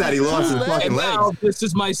Not lost that he his lost two his legs. fucking Now legs. this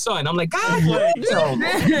is my son. I'm like, God, that's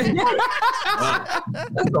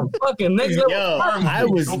a fucking next level. Yo, I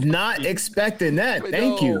was not expecting that.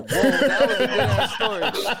 Thank you. Whoa, that was a good ass story.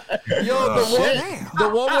 Yo, the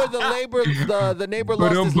one where the neighbor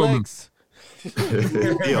lost his legs.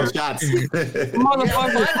 Yo, shots.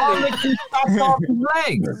 Motherfucker, finally chopped off his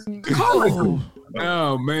legs.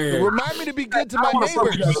 Oh man. Remind me to be good to my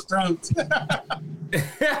neighbors.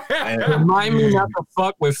 Remind me not to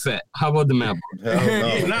fuck with Fett. How about the map?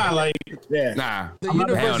 Nah, like Nah. The I'm not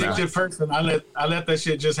a universe vindictive is person. I let that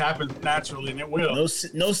shit just happen naturally, and it will.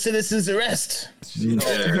 No citizen's arrest. No,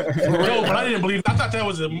 but I didn't believe. I thought that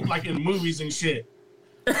was like in movies and shit.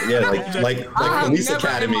 Yeah, like I've Police never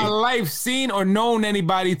Academy. in my life seen or known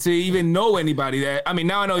anybody to even know anybody that. I mean,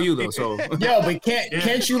 now I know you though. So Yo, but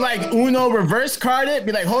can't you like Uno reverse card it?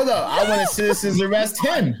 Be like, hold up, I want to citizens arrest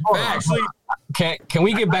him. Actually, Can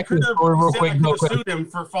we get back to the story real quick? I could have sued him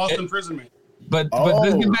for false imprisonment. But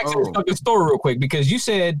let's get back to this fucking story real quick, because you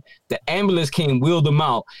said the ambulance came, wheeled him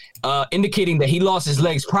out, indicating that he lost his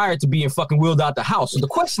legs prior to being fucking wheeled out the house. So the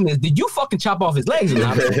question is, did you fucking chop off his legs or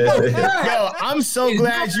not? Yo, I'm so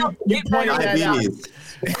glad you pointed that out.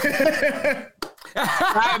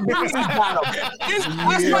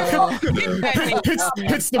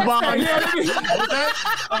 It's the bomb.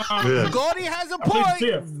 Gordy has a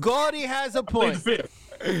point. Gordy has a point.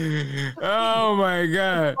 Oh my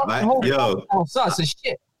god. Yo, sauce and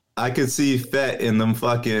shit. I could see Fett in them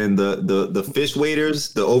fucking the fish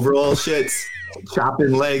waiters, the overall shits,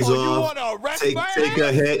 chopping legs off. Take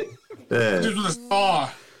a hit. Yeah. Just with a saw.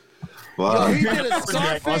 Wow. Yo, he did a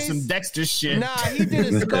Scarface. Some Dexter shit. Nah, he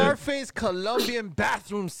did a Scarface Colombian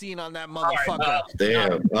bathroom scene on that motherfucker.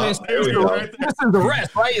 Damn. This is the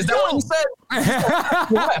rest, right? Is that what you said?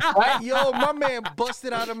 Right? Yo, my man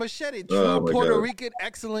busted out a machete. True Puerto Rican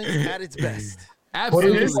excellence at its best.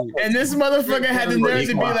 Absolutely. And this motherfucker had the nerve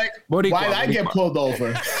to be like, why did I get pulled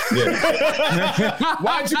over?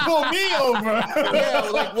 Why'd you pull me over? Yeah,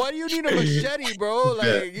 like, why do you need a machete, bro?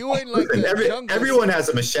 Like, you ain't like the jungle. Everyone has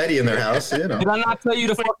a machete in their house, you know. Did I not tell you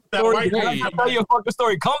the fucking story? Did I not tell you a fucking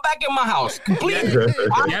story? Come back in my house. Completely.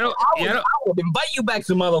 I would invite you back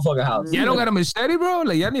to motherfucking house. Y'all don't got a machete, bro?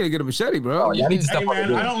 Like, y'all need to get a machete, bro. Oh, y'all need to step up.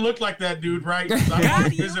 Man, I don't look like that dude, right? I'm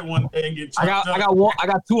going to visit one day and get chopped up. I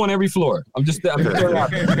got two on every floor. I'm just throwing it out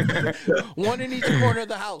there. One in each corner of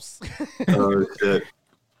the house. Oh shit!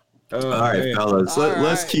 All right, fellas,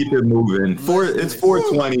 let's keep it moving. It's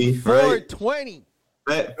 420, right? 420.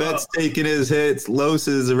 Fett's taking his hits. Los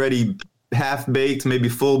is already half baked, maybe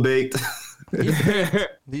full baked.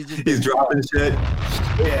 He's dropping shit.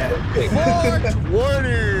 Yeah.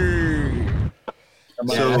 420.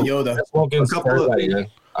 So Yoda. A couple of,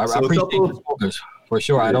 I appreciate the smokers for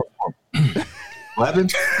sure. I don't smoke. 11?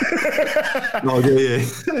 Oh, yeah.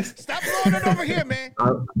 Stop blowing it over here, man.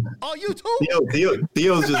 Oh, you too?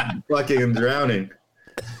 Theo's just fucking drowning.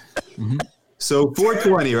 So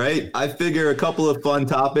 420, right? I figure a couple of fun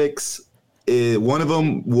topics. One of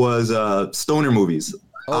them was stoner movies.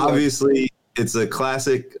 Obviously, it's a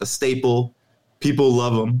classic, a staple. People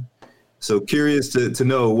love them. So curious to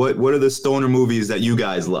know what are the stoner movies that you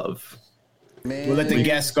guys love? Man. We'll let the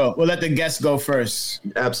guests go. We'll let the guests go first.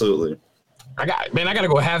 Absolutely. I gotta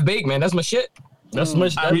go half baked, man. That's my shit. That's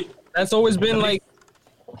that's always been like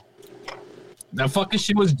that fucking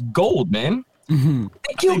shit was gold, man. I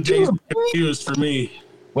think Days and Confused for me.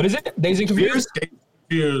 What is it? Days and Confused?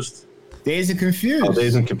 Confused. Days and Confused. Oh,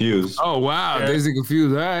 Days and Confused. Oh wow, yeah. Days and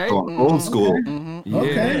Confused. All right. Old school. Mm-hmm.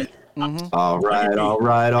 Okay. Mm-hmm. All right. With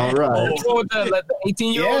the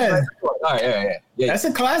 18-year-olds? All right, yeah. That's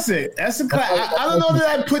a classic. I don't know that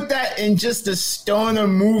I put that in just a stoner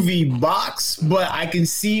movie box, but I can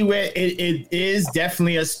see where it is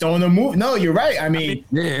definitely a stoner movie. No, you're right. I mean,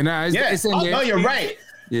 it's in there. No, you're right.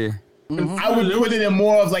 Yeah. Mm-hmm. I would put it in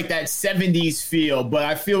more of like that 70s feel, but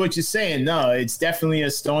I feel what you're saying. No, it's definitely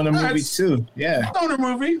a stoner movie too. Yeah. Stoner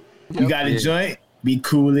movie. You got a joint? Be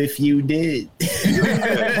cool if you did. Okay,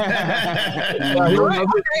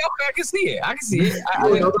 I can see it.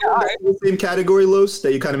 The same category, Los,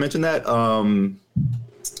 that you kind of mentioned that.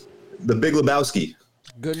 The Big Lebowski.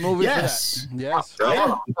 Good movie. Yes.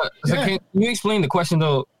 So can you explain the question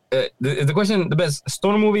though? Is the question the best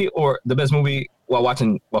stoner movie or the best movie while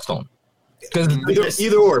stoned? Because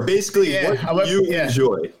either or, basically, what you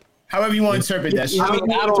enjoy. However you want to interpret that shit. I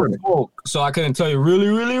mean, I don't smoke, so I couldn't tell you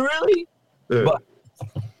really. Yeah.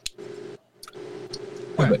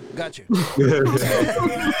 But got you.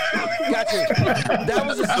 That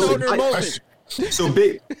was a stoner moment. So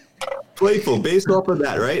playful, based off of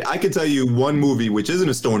that, right? I could tell you one movie which isn't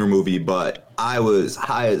a stoner movie, but I was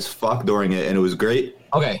high as fuck during it, and it was great.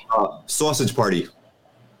 Okay. Sausage Party.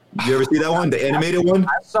 Did you ever see that one, the animated one?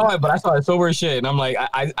 I saw it, but I saw it sober as shit, and I'm like,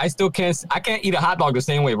 I still can't. I can't eat a hot dog the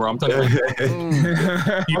same way, bro. I'm telling you.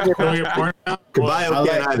 Caballo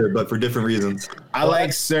can't either, but for different reasons. I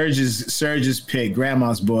like Serge's pick,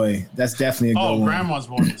 Grandma's Boy. That's definitely a good one. Grandma's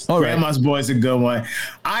Boy. Grandma's Boy is a good one.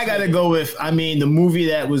 I gotta go with, the movie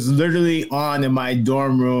that was literally on in my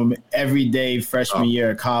dorm room every day freshman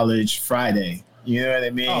year of college, Friday. You know what I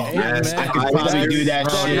mean? Yes, I could probably do that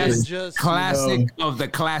shit. Just classic of the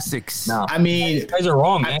classics. No. I mean, you guys are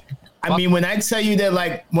wrong, man. I mean, when I tell you that,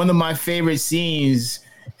 like, one of my favorite scenes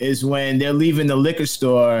is when they're leaving the liquor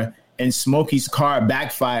store and Smokey's car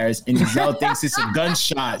backfires and Giselle thinks it's a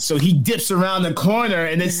gunshot. So he dips around the corner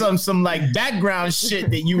and it's some like background shit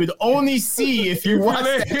that you would only see if you watch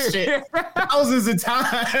that shit thousands of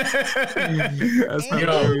times. You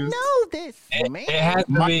know this, man. It has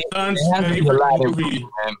to be Aladdin.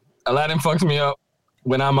 Man. Aladdin fucks me up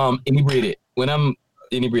when I'm inebriated. when I'm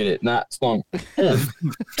inebriated, not strong.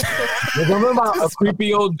 Remember about a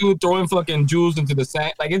creepy old dude throwing fucking jewels into the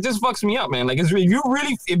sand? Like, it just fucks me up, man. Like, if you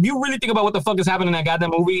really think about what the fuck is happening in that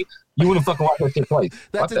goddamn movie, you wouldn't fucking watch that shit twice.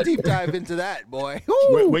 That's a deep dive into that, boy.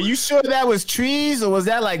 Were you sure that was trees or was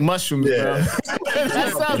that like mushrooms, bro?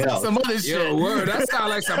 That sounds like some other shit. Yo, word, that sounds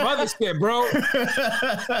like some other shit, bro.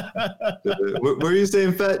 What were you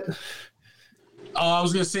saying, Fett? I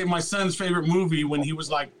was gonna say my son's favorite movie when he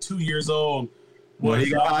was like 2 years old was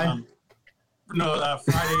Friday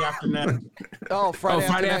After Next. Oh,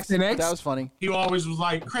 Friday After Next? That was funny. He always was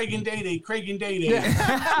like Craig and Day Day, Craig and Day Day.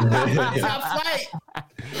 Top flight.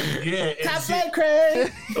 Yeah, Top flight,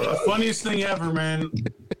 Craig. the funniest thing ever, man.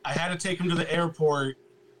 I had to take him to the airport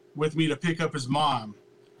with me to pick up his mom,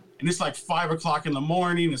 and it's like 5 o'clock in the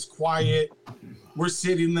morning. It's quiet. We're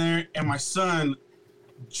sitting there, and my son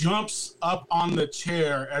jumps up on the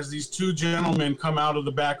chair as these two gentlemen come out of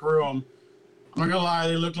the back room. I'm not gonna lie,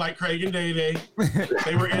 they look like Craig and Day Day.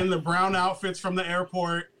 They were in the brown outfits from the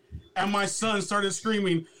airport, and my son started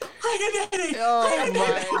screaming, Craig and Day Day! Oh Craig my,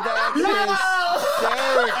 that's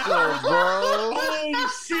hysterical, bro. Oh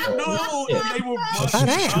shit, no! And they were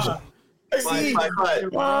busting up.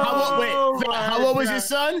 How old was your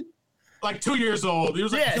son? Like 2 years old. He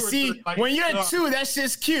was like 2 or 3, like, when you're 2, that's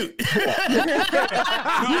just cute. You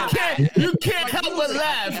can't help but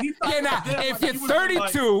laugh. If you're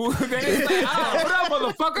 32, then it's like, what up,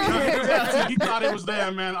 motherfucker? He thought it was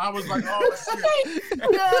there, man. I was like, oh shit.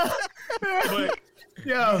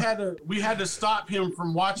 But we had to stop him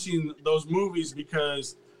from watching those movies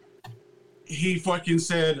because he fucking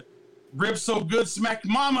said, ribs so good, smack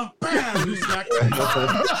mama, bam! He smacked her.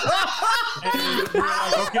 And we were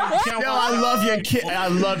like, okay, we can't watch I love your kid. I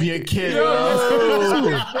love your kid. You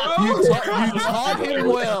taught him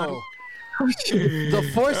well.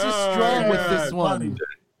 The force is strong with this one.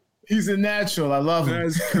 He's a natural. I love him.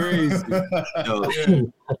 That's crazy.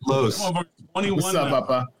 Close. What's up,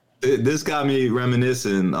 Papa? This got me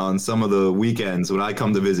reminiscing on some of the weekends when I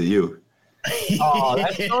come to visit you. Oh,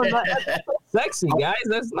 that's so nice. That's sexy, guys.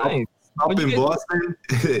 That's nice. Up in Boston,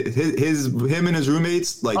 him and his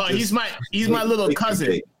roommates, like, he's my little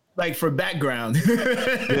cousin, like, for background.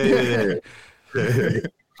 Yeah.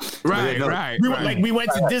 Right. We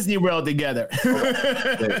went to Disney World together. You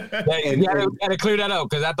gotta clear that up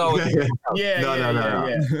because I thought it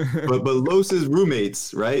was No. But Los's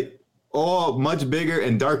roommates, right? All much bigger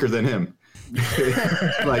and darker than him.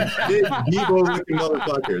 Like big, evil-looking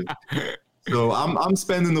motherfuckers. So I'm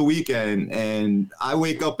spending the weekend, and I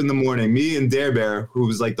wake up in the morning, me and Dare Bear,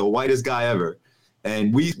 who's like the whitest guy ever,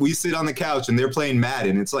 and we sit on the couch, and they're playing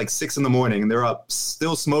Madden. It's like 6 a.m, and they're up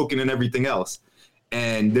still smoking and everything else.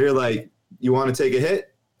 And they're like, you want to take a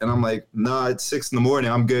hit? And I'm like, nah, it's 6 a.m.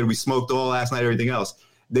 I'm good. We smoked all last night, everything else.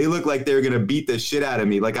 They look like they were going to beat the shit out of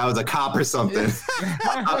me, like I was a cop or something.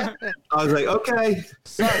 I was like, okay.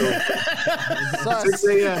 So, 6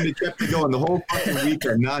 a.m., they kept it going the whole fucking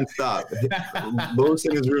weekend, nonstop. Los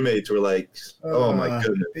and his roommates were like, oh my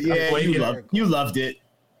goodness. Yeah, you loved it.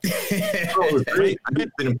 It was great. I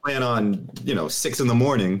didn't plan on, 6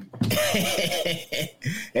 a.m.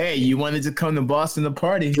 Hey, you wanted to come to Boston to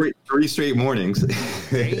party. Three straight mornings.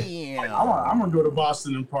 Damn. I'm gonna go to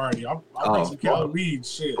Boston and party. I'll bring some Cali weed.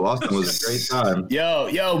 Shit. Boston was a great time.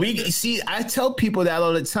 Yo, we see. I tell people that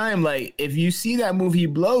all the time. Like, if you see that movie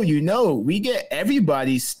Blow, we get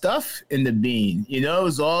everybody's stuff in the bean. It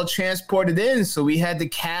was all transported in. So we had the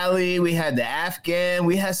Cali, we had the Afghan,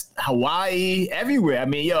 we had Hawaii, everywhere. I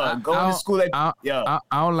mean, going to school. I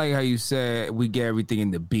don't like how you said we get everything in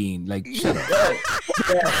the bean. Like, shut up.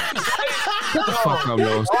 Shut the fuck up,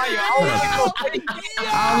 Los. I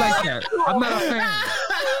don't like that. I'm not a fan.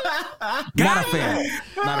 Not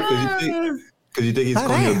a fan. Because you think he's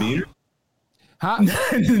calling you a bean? Huh?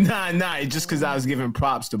 Nah. Just because I was giving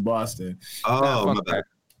props to Boston. Oh, my bad.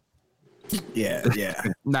 Yeah.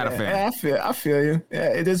 Not a fan. Yeah, I feel you. Yeah,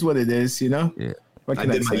 it is what it is, Yeah. What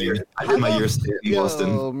can I tell you? I did my year stay in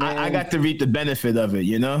Boston. I got to reap the benefit of it,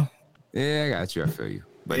 Yeah, I got you. I feel you.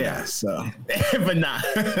 But but nah.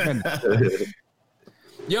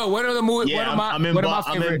 Yo, what are the movies? Yeah, I'm in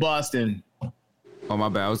Boston. Oh, my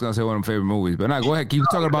bad. I was going to say one of my favorite movies. But go ahead. Keep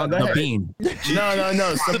talking about the bean.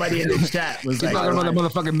 No. Somebody in the chat was Keep talking about the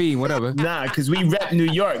motherfucking bean, whatever. Nah, because we rep New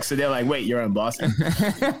York. So they're like, wait, you're in Boston?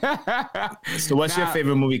 So what's your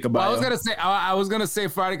favorite movie, Caballo? Well, I was gonna say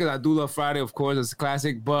Friday because I do love Friday, of course. It's a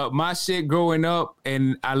classic. But my shit growing up,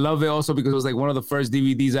 and I love it also because it was like one of the first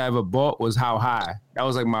DVDs I ever bought was How High. That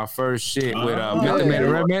was like my first shit with Method Man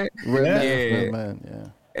and Redman. Redman, yeah.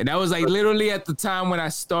 And that was like literally at the time when I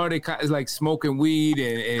started like smoking weed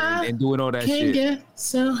and doing all that shit. Get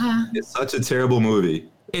so high. It's such a terrible movie.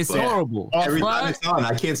 It's horrible. Every time it's on,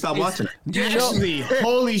 I can't stop watching it. Actually,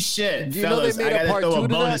 holy shit, fellas! I gotta throw a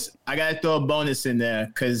bonus. I gotta throw a bonus in there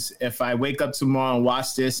because if I wake up tomorrow and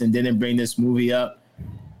watch this and didn't bring this movie up,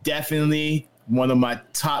 definitely one of my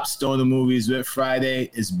top stoner movies with Friday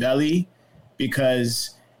is Belly,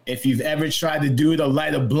 because if you've ever tried to do it or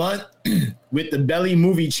light a blunt with the Belly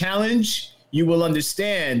movie challenge, you will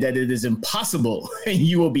understand that it is impossible and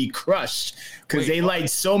you will be crushed because they light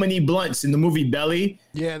so many blunts in the movie Belly.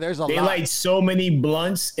 Yeah, there's a lot. They light so many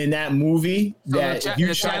blunts in that movie that if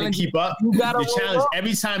you try to keep up, the challenge,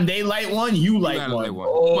 every time they light one, you light one.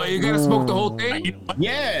 But you gotta smoke the whole thing?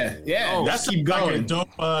 Yeah. That's keep going. Dope,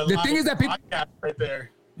 the thing is that people right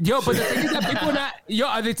there. Yo, but the thing is that people are not. Yo,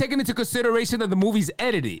 are they taking into consideration that the movie's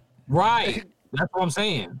edited? Right. That's what I'm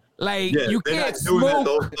saying. Like, you can't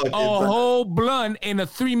smoke a whole blunt in a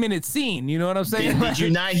 3-minute scene. You know what I'm saying? Did you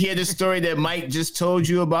not hear the story that Mike just told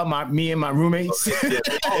you about me and my roommates? Very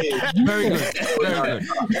good. Very good.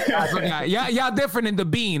 I forgot. Y'all different in the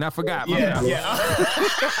bean. I forgot.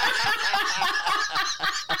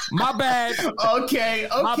 My bad. Okay.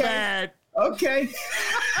 My bad. Okay.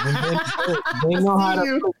 They know how to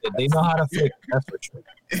fix it. They know how to fix it. That's for sure.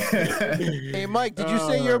 Hey, Mike, did you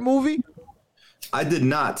say your movie? I did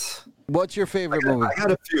not. What's your favorite movie? I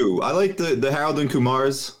got a few. I like the Harold and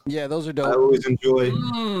Kumars. Yeah, those are dope. I always enjoy.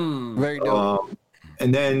 Very dope.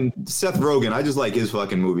 And then Seth Rogen. I just like his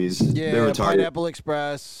fucking movies. Yeah, they're retarded. Pineapple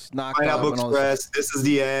Express, Knocked Up. Pineapple Express. This Is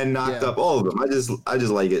the End. Knocked Up. All of them. I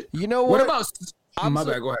just like it. You know What what? about? My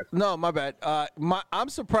bad. Go ahead. No, my bad. I'm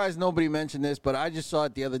surprised nobody mentioned this, but I just saw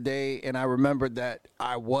it the other day, and I remembered that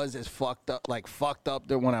I was as fucked up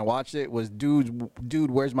there when I watched it. Was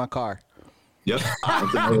dude, where's my car? Yep.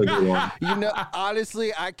 That's another good one. You know,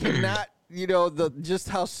 honestly, I cannot. You know, just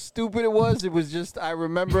how stupid it was. It was just, I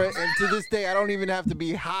remember it, and to this day, I don't even have to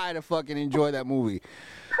be high to fucking enjoy that movie.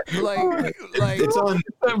 Like It's on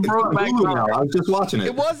Hulu now. I was just watching it.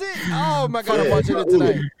 It wasn't. Oh my god, I'm watching it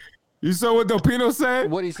tonight. You saw what Dopino said?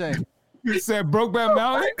 What he saying? He said Brokeback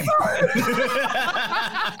Mountain.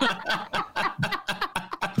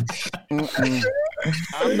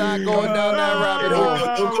 I'm not going down that rabbit hole.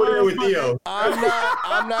 Don't go there with Theo.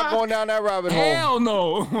 I'm not going down that rabbit hole. Hell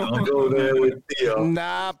no. Don't go there with Theo.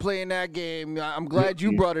 Not playing that game. I'm glad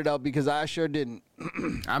you brought it up because I sure didn't.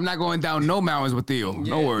 I'm not going down no mountains with Theo.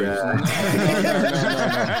 No worries. No.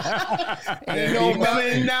 Ain't no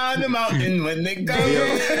coming down the mountain when they go.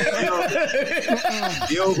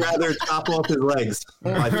 Theo rather chop off his legs.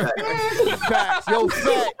 Facts. Yo,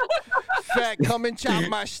 fat, come and chop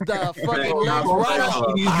my stuff. Fucking legs right off.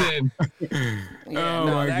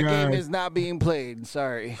 That game is not being played.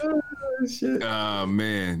 Sorry. Oh,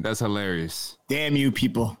 man, that's hilarious. Damn you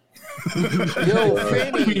people. Yo,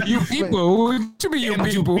 Fanny. You people. What you mean,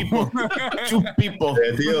 you people? Two people.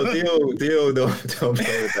 Yeah, Theo, don't play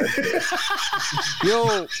with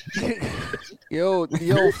that shit. Yo,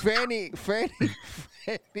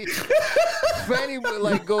 Fanny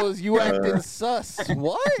like goes, you acting sus.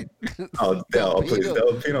 What? Oh, please,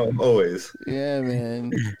 Delpino, always. Yeah,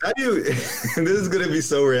 man. How do you? This is gonna be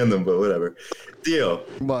so random, but whatever. Theo,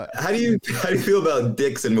 what? How do you feel about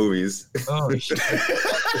dicks in movies? Oh shit!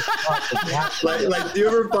 like, do you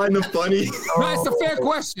ever find them funny? No, it's a fair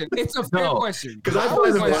question. It's a fair question. Because I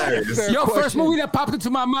find them hilarious. Yo, first movie that popped into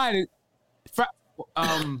my mind is.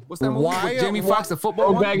 What's that movie with Jamie Foxx, the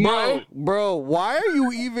football one? Bro, why are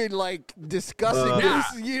you even like discussing this?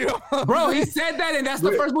 You know? Bro, he said that, and that's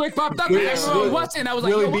the first movie that popped up. And everyone was watching. I was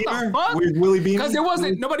like, yo, what the fuck? With Willie Beamer? Because there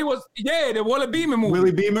wasn't, nobody was, the Willie Beamer movie.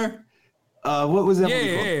 Willie Beamer? What was that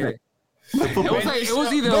movie called? It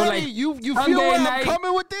was either Bernie, like you feel Sunday where I'm night.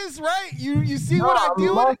 coming with this, right? You see what I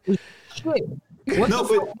deal with? Shit. No,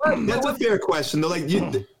 but that's a fair question though. Like,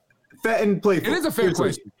 fat and playful. It is a fair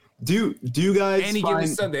question. Do you guys Any given find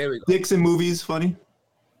Sunday, there we go. dicks in movies funny?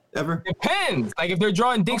 Ever? Depends. Like if they're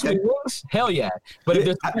drawing dicks with wings, hell yeah. But if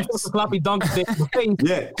there's sloppy dunks,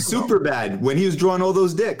 yeah, super bad. When he was drawing all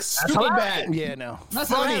those dicks. Super bad. Yeah, no. That's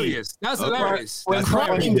hilarious. That's hilarious. When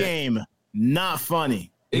Crying Game, not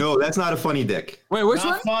funny. No, that's not a funny dick. Wait, which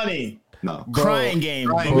not one? Funny. No. Crying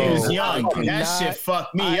Game. When he was young. That shit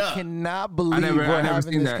fucked me up. I cannot believe we're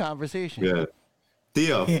having this conversation. Yeah.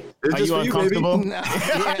 Theo, are you uncomfortable?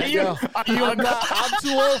 I'm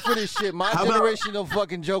too old for this shit. My generation don't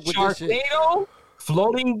fucking joke with this shit.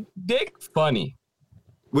 Floating dick, funny.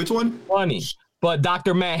 Which one? Funny. But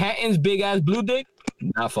Dr. Manhattan's big ass blue dick,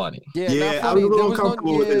 not funny. Yeah, I was a little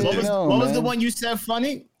uncomfortable with this. What was the one you said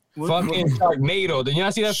funny? Fucking Sharknado. Did you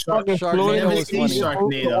not see that fucking Sharknado was funny.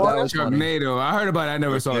 Sharknado. I heard about it. I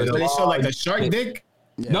never saw it. But they show like a shark dick.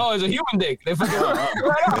 Yeah. No, it's a human dick. They fucking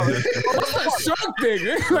Shark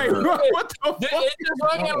dick. Like, what the fuck? It's just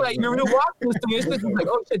fucking like you're watching this thing. It's like,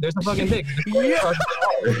 oh shit, there's a fucking dick.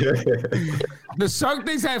 The shark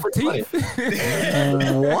things have teeth. What?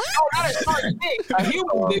 No, not a shark dick. A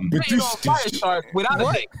human dick. You know, a fire shark without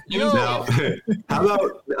a dick. You know what I'm saying? How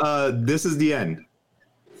about This Is the End?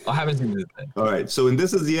 I haven't seen this thing. All right, so in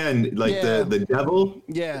This Is the End, like the devil,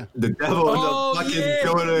 Yeah. the devil ends up fucking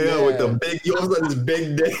going to hell with the big, you almost like this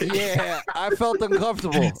big dick. Yeah, I felt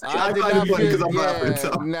uncomfortable. I find it funny because I'm laughing. So.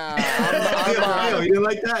 Nah, You didn't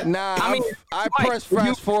like that? Nah, I pressed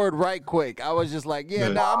fast forward right quick. I was just like,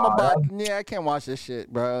 I'm about, I can't watch this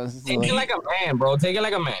shit, bro. Take it like a man, bro. Take it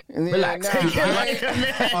like a man. Relax. Take it like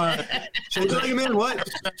a man. What?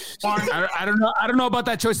 I don't know about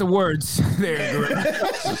that choice of words there.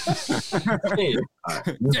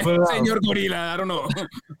 Señor Gorilla, I don't know.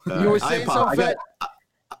 You were saying something.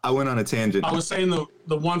 I went on a tangent. I was saying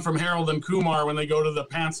the one from Harold and Kumar when they go to the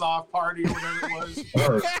pants off party or whatever it was.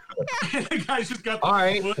 The guys just got. All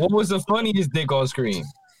right. What was the funniest dick on screen?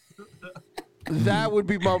 That would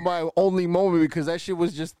be my only moment because that shit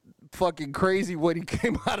was just fucking crazy when he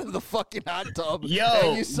came out of the fucking hot tub. Yo,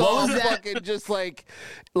 and you saw what was fucking that?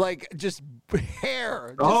 just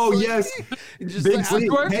hair. Oh just yes, just big like, sleep.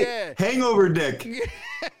 Hangover dick.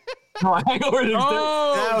 Hangover dick.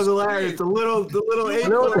 Oh, that was hilarious. The little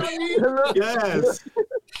yes.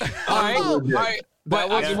 All right. That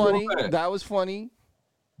was funny. That was funny.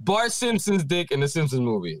 Bart Simpson's dick in the Simpsons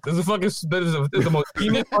movie. This is the most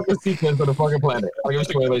genius fucking sequence on the fucking planet. I'll give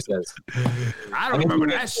you what anybody says. I don't remember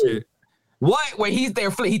that shit. What? Where he's there,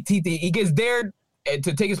 he gets dared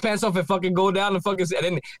to take his pants off and fucking go down and fucking, and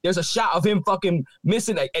then there's a shot of him fucking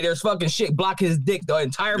missing, and there's fucking shit block his dick the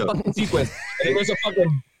entire fucking sequence, and then there's a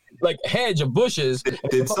fucking like hedge of bushes,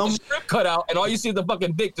 did some strip cut out, and all you see is the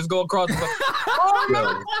fucking dick just go across the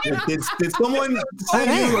fucking. Did someone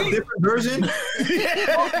send you a different version?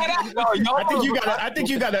 I think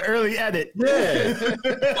you got an early edit. Yeah.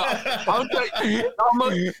 Y'all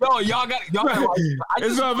got.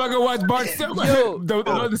 This motherfucker watch Bart Simpson,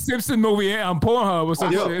 the Simpson movie on Pornhub or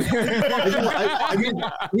some shit.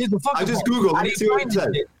 I just Googled. Let me see what it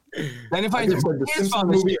said. Then if I just the Simpson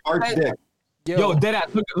movie Art Dick. Yo,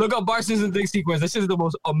 deadass. Look up Bart Simpson's dick sequence. This is the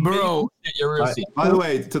most amazing shit you've ever seen. By the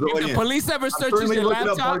way, to the audience, the police ever searches your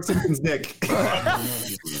laptop? Bart Simpson's dick.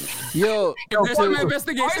 Yo, if there's some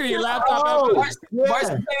investigation in your laptop, Bart's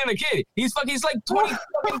playing a kid. He's like 20,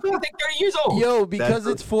 30 years old. Yo, because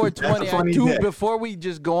it's 420. Before we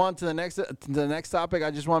just go on to the next topic,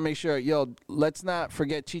 I just want to make sure. Yo, let's not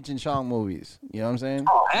forget Cheech and Chong movies. You know what I'm saying?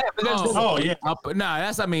 Yeah. That's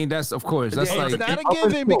of course. That's it's not a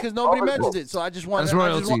given because nobody mentions it. So I just want to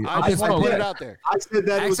put it out there. I said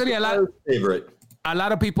that actually was my favorite. A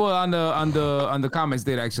lot of people on the comments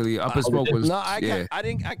did actually. Up and Smoke was. No,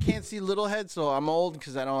 I can't see little heads, so I'm old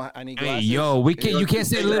because I need glasses. Hey, yo, you can't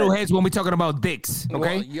see little heads when we're talking about dicks.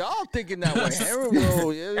 Okay, well, y'all thinking that way?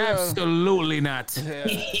 Absolutely not. Yeah.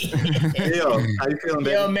 Yo, how you feeling,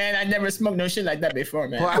 baby? Yo, man, I never smoked no shit like that before,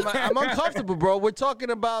 man. Well, I'm uncomfortable, bro. We're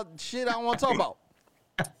talking about shit I don't want to talk about.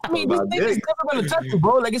 I mean, this thing is never gonna touch you,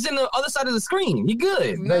 bro. Like it's in the other side of the screen. You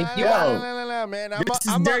good? Nah, man. This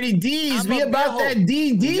is Dirty D's. We about that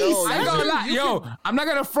DDs. I ain't gonna lie, I'm not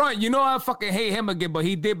gonna front. You know I fucking hate him again, but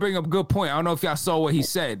he did bring up a good point. I don't know if y'all saw what he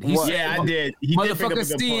said. He said, I did. He did bring up a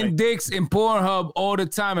good seeing point. dicks in Pornhub all the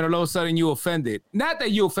time, and all of a sudden you offended. Not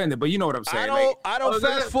that you offended, but you know what I'm saying. I don't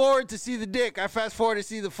fast forward to see the dick. I fast forward to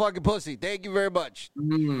see the fucking pussy. Thank you very much.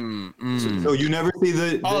 So you never see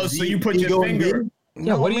the so you put your finger.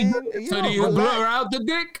 Yeah, what do you do? So do you blur out the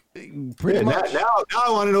dick? Pretty much. Now I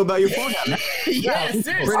want to know about your phone. Yes,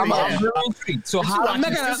 I'm really intrigued. So how? I'm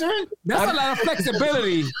not gonna. That's a lot of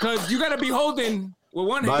flexibility because you gotta be holding with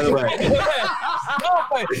one hand. By the way,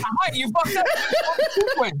 you fucked up.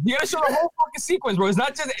 You gotta show the whole fucking sequence, bro. It's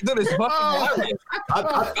not just it's fucking.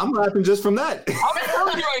 I'm laughing just from that. I'm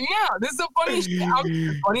telling you right now, this is the funniest thing.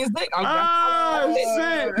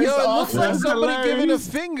 Shit. Yo, it looks like somebody giving a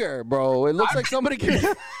finger, bro. It looks like somebody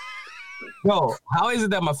giving. Yo, how is it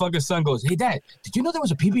that my fucking son goes, hey, Dad, did you know there was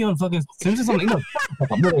a PB on fucking Simpsons? I'm like, no,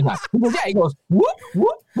 I'm really not. He goes, yeah. He goes, whoop,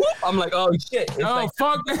 whoop, whoop. I'm like, oh, shit. It's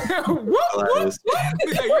fuck. Whoop, whoop.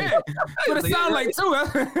 He's like, yeah. That's what it sounds like, too.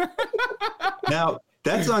 Now,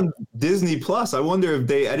 That's on Disney Plus. I wonder if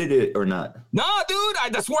they edited it or not. No, dude,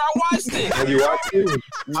 that's where I watched it. Have you watched it?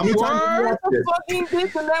 How many times have you watched it? Fucking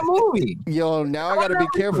dick in that movie. Yo, now I gotta be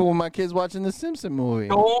careful when my kids watching the Simpson movie.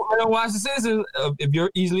 I don't watch the Simpsons if you're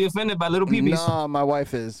easily offended by little peepees. Nah, my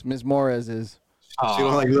wife is. Miss Morez is. She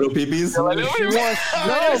don't like little peepees? She wants,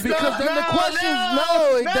 no, because then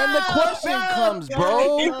the question comes,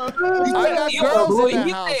 bro. I got girls in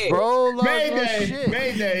the house, bro.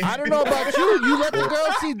 Mayday. I don't know about you. You let the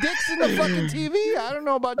girls see dicks in the fucking TV? I don't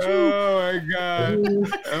know about you. Oh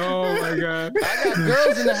my god. I got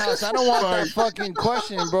girls in the house. I don't want that fucking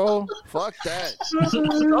question, bro. Fuck that. It's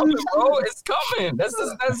coming, bro. It's coming.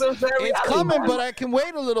 It's coming, but I can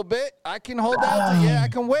wait a little bit. I can hold out to I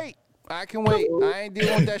can wait. I ain't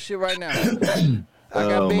dealing with that shit right now. I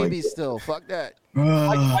got babies still. Fuck that.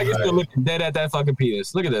 I can still look dead at that fucking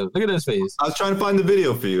penis. Look at this. Look at this face. I was trying to find the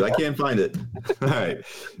video for you. I can't find it. All right.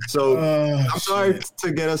 So I'm sorry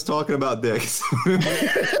to get us talking about dicks.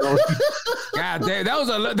 God damn, that was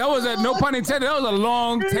a no pun intended. That was a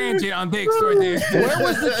long tangent on dicks right there. Where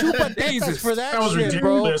was the chupa tetas for that was shit,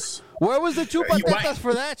 ridiculous. bro? Where was the chupa tetas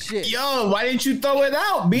for that shit? Yo, why didn't you throw it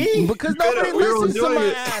out, B? Because nobody listens to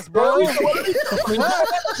my ass, bro.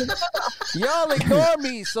 Y'all ignore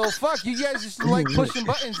me, so fuck you guys just like pushing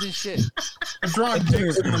buttons and shit. Drawing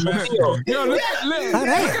dicks in the mess. Yo, look at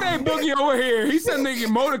that boogie over here. He's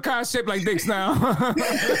sending motor car shaped like dicks now.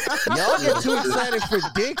 Y'all get too excited for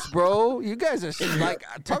dicks, bro. You guys are like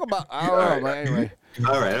talk about. I don't know, man. Anyway.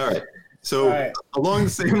 All right. So along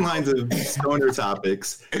the same lines of stoner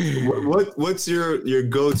topics, what's your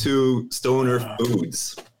go-to stoner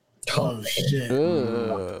foods? Oh shit!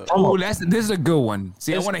 Oh, this is a good one.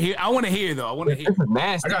 See, I want to hear though. This is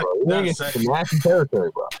nasty, bro. We're in some nasty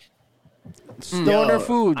territory, bro. Stoner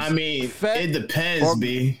foods. I mean, Fat it depends,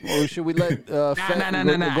 B. Or should we let Nah. Let's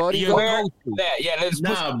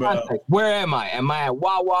put some bro. context. Where am I? Am I at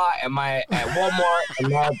Wawa? Am I at Walmart?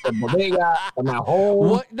 Am I at the bodega? Am I home?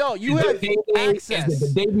 What? No, you have access. Is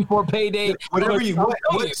it the day before payday?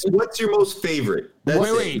 What's your most favorite?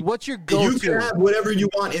 Wait. What's your go-to? You can have whatever you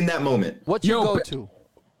want in that moment. What's your go-to?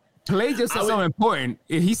 Play just said something important.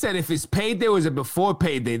 He said if it's payday or is it before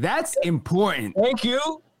payday? That's important. Thank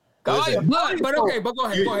you. But go ahead.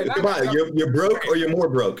 Come on, you're broke or you're more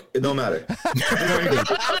broke. It don't matter. No,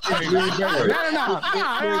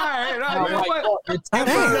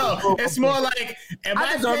 it's more like, am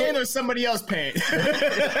I paying or somebody else paying?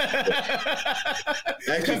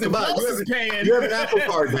 Actually, come on, you have an Apple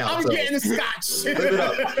Card now. I'm getting the scotch. Live it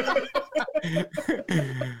up.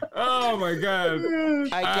 Oh my god!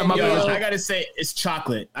 I gotta say it's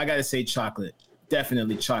chocolate. I gotta say chocolate.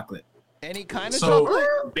 Definitely chocolate. Any kind of chocolate?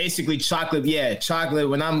 Basically chocolate. Yeah, chocolate.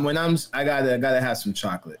 When I'm, I gotta have some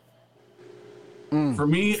chocolate. For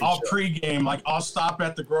me, I'll pregame. Like I'll stop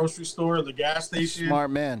at the grocery store, or the gas station,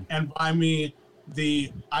 Smart man, and buy me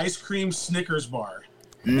the ice cream Snickers bar.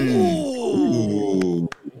 Ooh.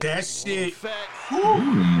 That shit.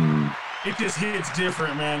 It just hits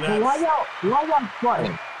different, man. Why y'all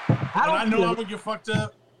sweating? I know I'm gonna get fucked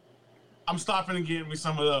up. I'm stopping and getting me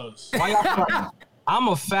some of those. Why y'all sweating? I'm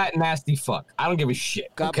a fat, nasty fuck. I don't give a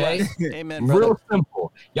shit. God okay? Bless. Amen, brother. Real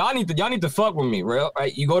simple. Y'all need to fuck with me, real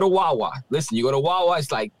right? You go to Wawa. Listen, you go to Wawa,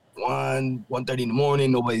 it's like 1:30 in the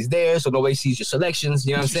morning, nobody's there, so nobody sees your selections,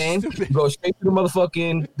 you know what I'm saying? You go straight to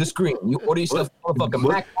the screen. You order yourself motherfucking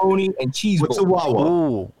macaroni and cheese. What's a Wawa?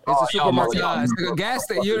 Ooh, it's a supermarket. It's like a gas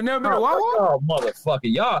station. You never been to Wawa? Oh, motherfucker,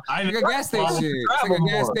 y'all. It's like a gas station. It's like a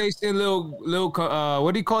gas station, little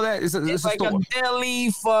what do you call that? It's like a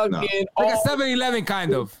deli fucking. Like a 7-Eleven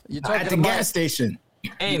kind of. You're talking At the about gas station.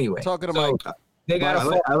 Anyway. Talking about they got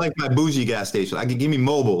I like my bougie gas station. I can give me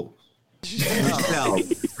mobile.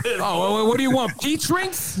 Oh, what do you want? Peach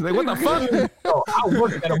drinks? Like what the fuck? Oh, I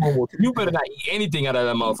work at a mobile. You better not eat anything out of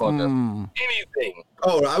that motherfucker. Anything.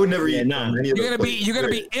 Oh, I would never eat. You're gonna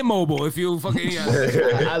be immobile if you fucking.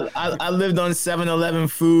 I lived on 7-Eleven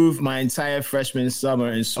food my entire freshman summer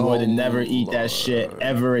and swore to never eat that shit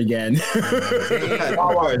ever again.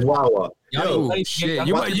 Wawa is Wawa. Yo, shit.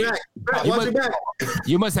 Watch your back.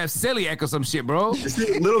 You must have celiac or some shit, bro. This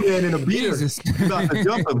little man in a beater. You about to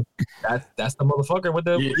jump him. That's the motherfucker with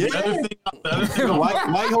the. The other thing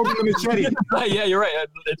Why holding the machete? Yeah, you're right.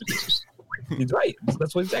 He's right.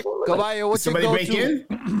 That's what exactly. Caballo, what's your Somebody go-to?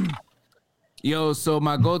 break in? Yo, so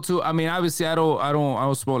my go-to. I mean, obviously, I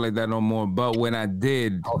don't smoke like that no more. But when I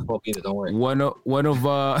did, I don't smoke either. Don't worry. one of one of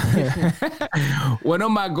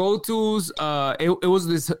my go-tos. It was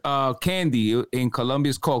this candy in Colombia.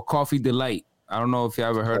 It's called Coffee Delight. I don't know if you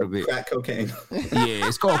ever heard of it. Crack cocaine. Yeah,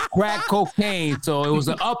 it's called crack cocaine. So it was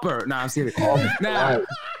an upper. Nah, I'm serious. Now,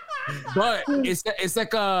 but it's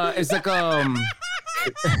like what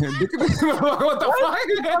the fuck?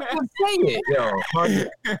 Say it, yo.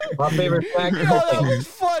 My favorite snack. Yo, that was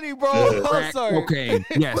funny, bro. I'm sorry. Okay,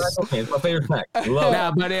 yes. It's my favorite snack.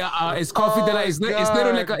 Nah, but it's coffee that it's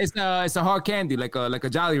literally like it's a hard candy, like a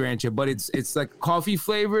Jolly Rancher, but it's like coffee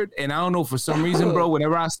flavored. And I don't know, for some reason, bro.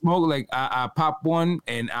 Whenever I smoke, like I pop one,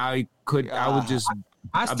 and I would just.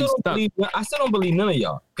 I still don't believe none of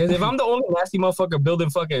y'all. Because if I'm the only nasty motherfucker building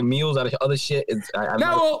fucking meals out of other shit,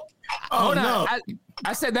 hold on.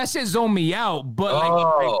 I said that shit zoned me out, but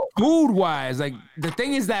like food wise, like the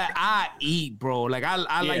thing is that I eat, bro. Like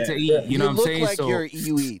I like to eat. You know what I'm saying? Like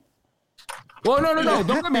you eat. Well, no.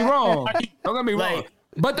 Don't get me wrong. Don't get me wrong.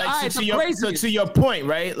 But to your point,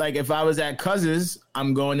 right? Like if I was at Cousins,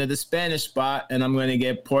 I'm going to the Spanish spot and I'm going to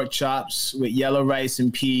get pork chops with yellow rice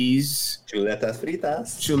and peas. Chuleta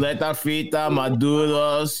frita,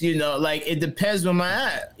 maduros. You know, like it depends where I'm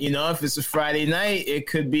at. You know, if it's a Friday night, it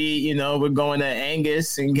could be, you know, we're going to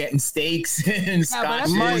Angus and getting steaks and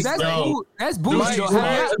scotches. That's bullshit.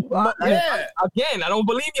 Yeah. Again, I don't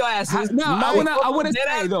believe your asses. No, I wouldn't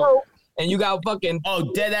say though. And you got fucking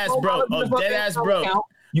dead ass broke.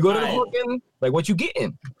 You go to the fucking like what you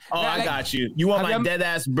getting? I got you. You want my dead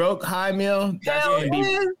ass broke high meal?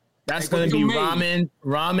 That's gonna be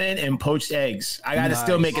ramen and poached eggs. I gotta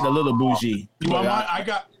still make it a little bougie. I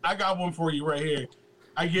got one for you right here.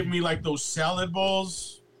 I get me like those salad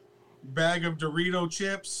bowls, bag of Dorito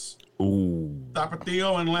chips,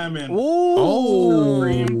 tapatio and lemon.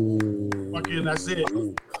 Cream. Fucking that's it.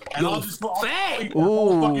 And I'll just put the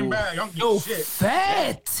whole fucking bag. I don't give a shit.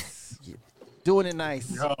 Fat. Doing it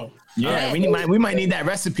nice. Yo. Yeah, we might need that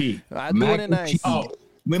recipe. Doing it nice.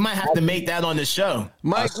 We might have to make that on the show.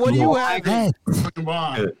 Mike, what do you have?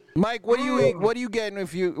 Mike, what do you eat? What are you getting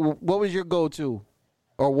what was your go-to?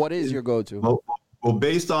 Or what is your go-to? Well,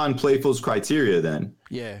 based on Playful's criteria then.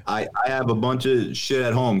 Yeah. I have a bunch of shit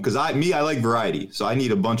at home because I like variety. So I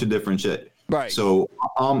need a bunch of different shit. Right. So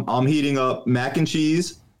I'm heating up mac and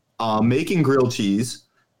cheese, making grilled cheese,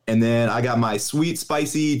 and then I got my sweet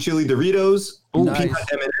spicy chili Doritos, peanut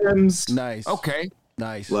M&Ms. Nice. Okay.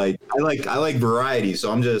 Nice. Like I like variety,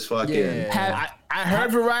 so I'm just fucking. Yeah. I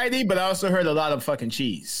heard variety, but I also heard a lot of fucking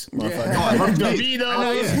cheese. I love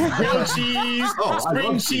Doritos, grilled cheese,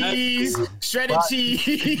 spring cheese, shredded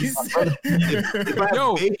cheese. If I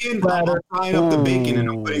have bacon, I'm frying up the bacon and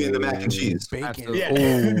I'm putting in the mac and cheese. Bacon.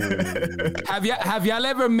 Yeah. Have y'all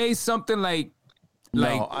ever made something like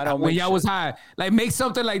I don't when y'all was high, like make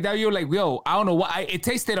something like that? You're like, yo, I don't know why it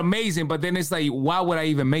tasted amazing, but then it's like, why would I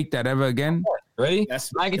even make that ever again? Ready?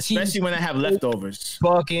 That's mac and cheese, especially when I have leftovers.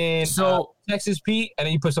 Fucking Texas Pete, and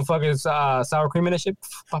then you put some fucking sour cream in that shit.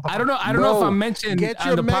 I don't know if I mentioned get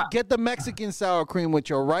the Mexican sour cream with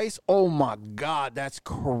your rice. Oh my god, that's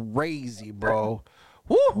crazy, bro.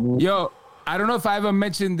 Woo. Yo, I don't know if I ever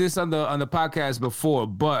mentioned this on the podcast before,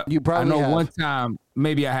 but you probably have. One time,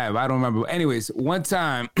 maybe I have. I don't remember. Anyways, one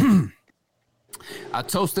time I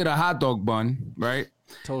toasted a hot dog bun, right?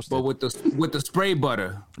 But with the spray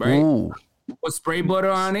butter, right? Ooh. Put spray butter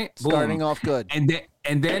on it. Starting boom. off good. And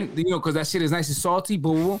then you know, because that shit is nice and salty,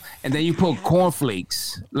 boom. And then you put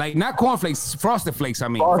cornflakes, like not cornflakes, frosted flakes. I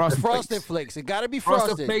mean, frosted flakes. It gotta be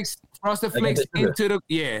frosted. Frosted flakes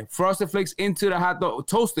into the hot dog.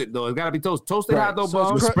 Toasted though. It gotta be toasted hot dog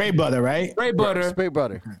bun. Spray butter, right? Spray butter. Spray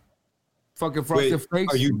butter. Fucking frosted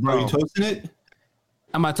flakes. Are you toasting it?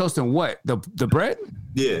 Am I toasting what? The bread?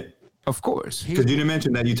 Yeah. Of course. Because you didn't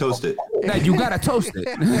mention that you toast it. Now you gotta toast it.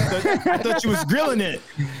 I thought you was grilling it.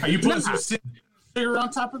 Are you putting some sugar on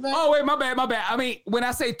top of that? Oh wait, my bad. I mean, when I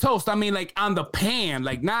say toast, I mean like on the pan,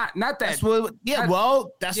 like not that. That's what. Yeah,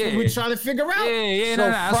 that's what we're trying to figure out. Yeah. So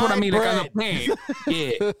that's what I mean, like on the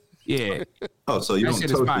pan. Yeah. Oh, so you don't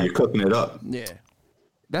toast it, you're cooking it up. Yeah.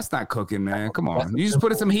 That's not cooking, man. Come on, you just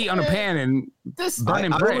put some heat on the pan and burning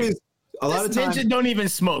bread. A lot of times, ninja don't even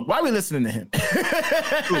smoke. Why are we listening to him?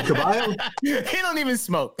 Caballo? He don't even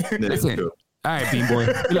smoke. Listen. All right, Bean Boy,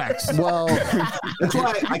 relax. Well, that's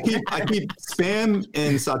why I keep Spam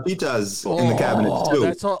and salchichas in the cabinet too.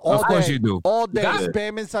 That's all of course day, you do. All day,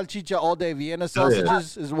 Spam and salchicha all day. Vienna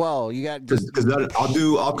sausages as well. You got because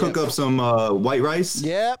I'll cook up some white rice.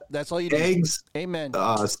 Yep, that's all you do. Eggs. Amen.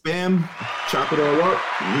 Spam, chop it all up,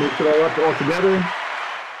 mix it all up all together.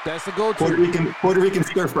 That's the go-to. Puerto Rican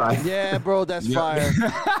stir fry. Yeah, bro, that's fire.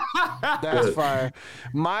 That's fire.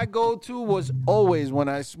 My go-to was always when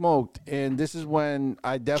I smoked, and this is when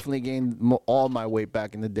I definitely gained all my weight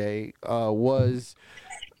back in the day, was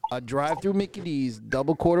a drive-through Mickey D's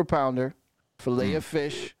double quarter pounder, filet of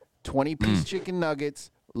fish, 20-piece chicken nuggets,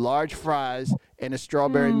 large fries, and a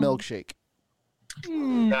strawberry milkshake.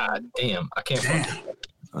 God damn, I can't.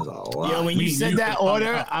 That was a lot. Yo, when you said that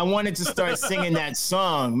order, I wanted to start singing that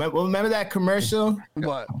song. Remember that commercial?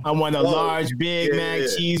 What? I want a large Big Mac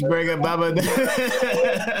cheeseburger, blah, blah, blah.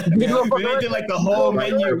 They did like the whole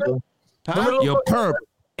menu. Huh? Yo, perp.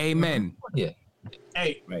 Amen. Yeah.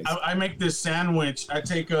 Hey, Nice. I make this sandwich. I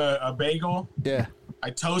take a bagel, Yeah. I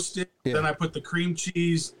toast it, Yeah. then I put the cream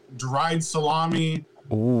cheese, dried salami,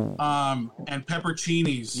 Ooh. and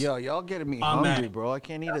pepperoncinis. Yo, y'all getting me On hungry, that. bro. I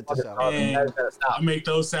can't eat it this hour. And I make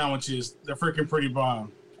those sandwiches. They're freaking pretty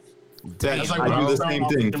bomb. That's like I do the what same I'm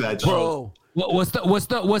thing, saying. Fat Joe. Bro, What's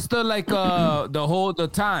the like the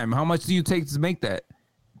time? How much do you take to make that?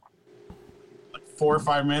 Like 4 or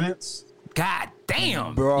 5 minutes. God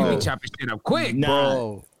damn, Bro. You be chopping shit up quick.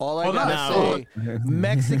 bro. All I Hold gotta on. say,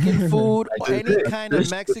 Mexican food, any kind of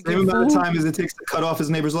Same Mexican amount of food. time as it takes to cut off his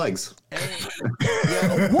neighbor's legs.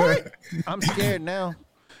 Yeah, what? I'm scared now.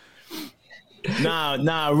 Nah,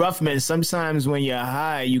 Ruffman, sometimes when you're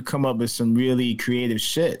high, you come up with some really creative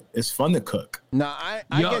shit. It's fun to cook. Nah, I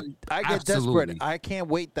Yo, get absolutely. desperate. I can't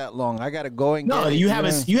wait that long. I gotta go and No, get it, you have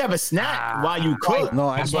know? a snack while you cook. No,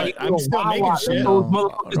 I That's can't. why I'm still making shit. Those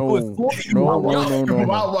motherfuckers do it for you. No.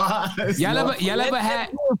 Wawa. Y'all ever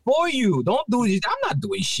had Do it for you. Don't do this. I'm not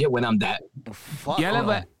doing shit when I'm that. Fuck.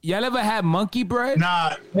 y'all ever had monkey bread?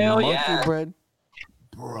 Nah, Hell Monkey yeah. bread.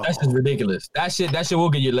 That's just ridiculous. That shit will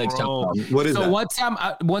get your legs chopped off. What is So that?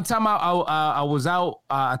 one time I was out.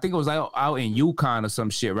 I think it was out in Yukon or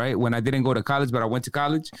some shit, right? When I didn't go to college, but I went to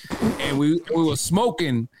college, and we were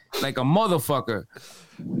smoking like a motherfucker.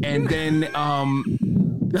 And then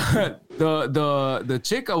the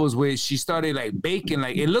chick I was with, she started like baking.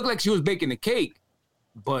 Like it looked like she was baking a cake,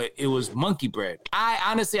 but it was monkey bread. I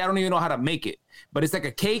honestly don't even know how to make it, but it's like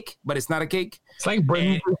a cake, but it's not a cake. It's like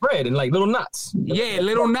bread and like little nuts. Yeah,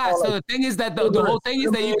 little nuts. So the thing is that the whole thing is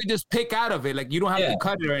that you can just pick out of it. Like you don't have to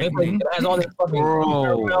cut it or anything. It has all this fucking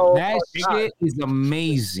Bro, that shit is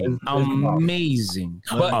amazing. Amazing.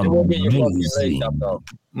 But it will get your fucking legs chopped off.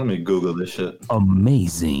 Let me Google this shit.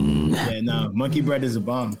 Amazing. Yeah, no, monkey bread is a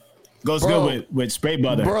bomb. Goes Bro. good with spray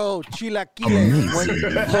butter. Bro, chilaquiles.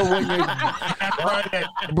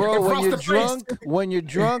 When you're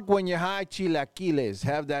drunk, when you're high, chilaquiles.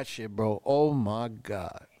 Have that shit, bro. Oh my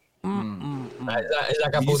god. It's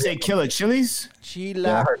like Did you say killer chilies?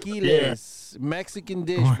 Chilaquiles, Mexican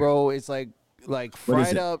dish, bro. It's like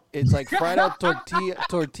fried up. It's like fried up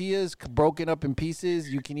tortillas broken up in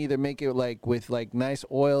pieces. You can either make it like with like nice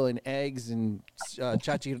oil and eggs and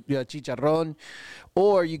chicharrón,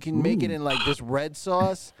 or you can make it in like this red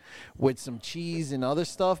sauce with some cheese and other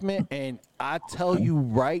stuff, man. And I tell you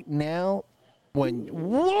right now,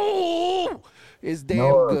 it's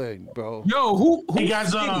damn good, bro. Yo, who hey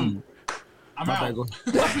guys, I'm out. You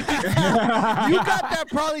got that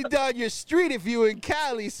probably down your street if you in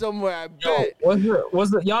Cali somewhere, I bet.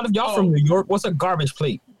 Y'all from New York? What's a garbage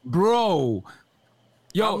plate? bro?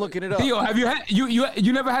 Yo, I'm looking it up. Theo, have you had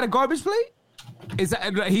you never had a garbage plate? Is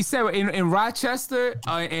that he said in Rochester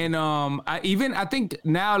and I think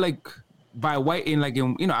now like by White in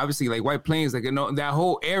obviously like White Plains, like that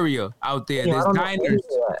whole area out there. Yeah, There's diners.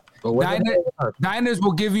 Diners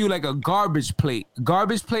will give you like a garbage plate.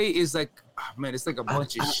 Garbage plate is like, man, it's like a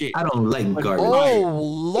bunch of shit. I don't like garbage. Oh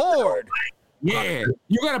Lord! Yeah,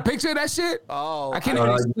 you got a picture of that shit? Oh, I can't even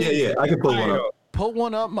explain. Yeah, I can put one up. put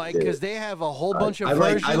one up, Mike, because they have a whole bunch of I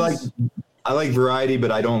versions. like variety,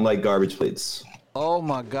 but I don't like garbage plates. Oh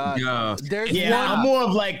my God! Yeah. There's Yeah, one. I'm more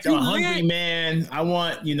of like the hungry man. I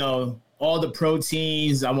want, all the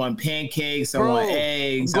proteins. I want pancakes. Bro, I want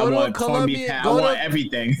eggs. go I to want a corned beef. Colombian- I go to- want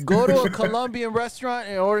everything. Go to a Colombian restaurant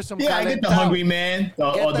and order some. Yeah, I get the calentado. hungry man.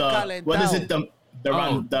 Or the what is it? The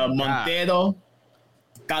God. Montero.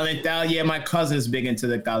 Calentado. Yeah, my cousin's big into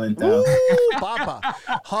the calentado. Ooh, papa.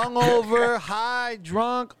 Hungover, high,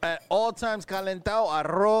 drunk, at all times calentado,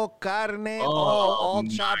 arroz, carne, all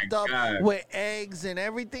chopped up God. with eggs and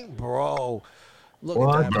everything. Bro, look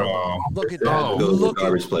What, at that, bro. Look at That that. goes with Look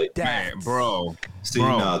garbage at plate. that. Man, bro. See,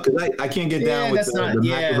 Bro. no, because I can't get down Yeah, with that's the not.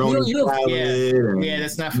 Yeah, macaroni salad. and- yeah,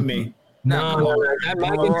 that's not for me. No, that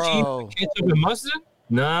mac and Bro. cheese, ketchup and mustard?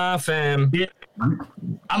 Nah, fam. Yeah.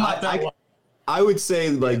 I'm not that one. I would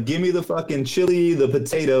say, like, give me the fucking chili, the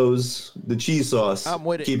potatoes, the cheese sauce. I'm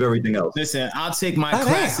with it. Keep everything else. Listen, I'll take my Oh,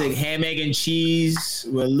 classic ham, egg, and cheese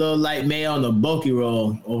with a little light mayo on the bulky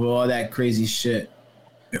roll over all that crazy shit.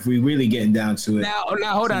 If we really getting down to it. Now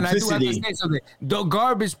hold on. I do have to Simplicity. say something. The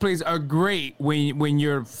garbage plates are great when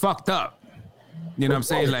you're fucked up. You know what I'm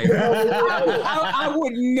saying? Like, I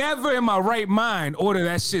would never in my right mind order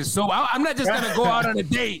that shit. So I'm not just gonna go out on a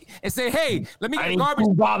date and say, "Hey, let me get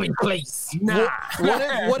a garbage place." Nah.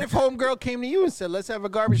 What if homegirl came to you and said, "Let's have a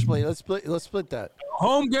garbage plate. Let's split that."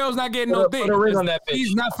 Homegirl's not getting no dick. Put a ring on that bitch.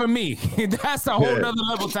 He's not for me. That's a whole other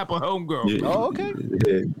level type of homegirl. Yeah. Oh, okay.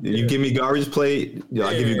 Yeah. You give me garbage plate,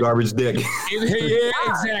 I'll give you garbage dick. Yeah,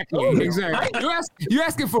 exactly. You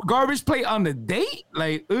asking for garbage plate on the date?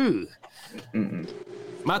 Like, ugh.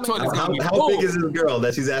 My toilet's gonna be How full. big is this girl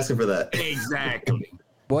that she's asking for that? Exactly.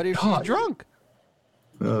 What if she's drunk?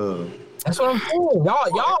 Oh. That's what I'm saying.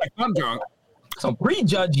 Y'all, I'm drunk. some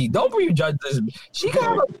prejudgy. Don't prejudge this. She can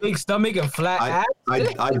have a big stomach and flat ass. I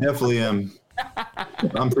definitely am.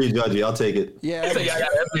 I'm prejudgy. I'll take it. Yeah. So y'all got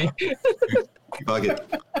that. Fuck it.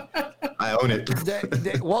 I own it.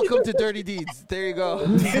 Welcome to Dirty Deeds. There you go.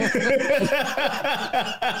 We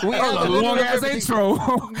That was a long ass intro.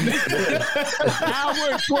 Hour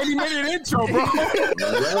and 20-minute intro, bro.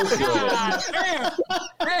 God damn.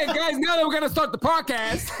 Hey guys, now that we're gonna start the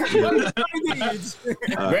podcast.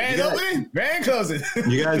 Grand opening, grand closing.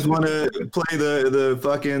 You guys want to play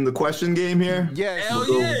the question game here? Yes. Hell We'll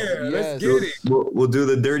go- yeah, let's Yes. get it. We'll do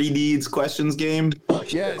the Dirty Deeds questions game.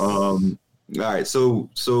 Yes. All right, so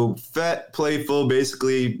Fat Playful,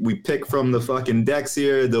 basically we pick from the fucking decks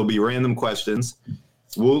here. There'll be random questions.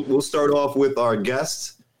 We'll start off with our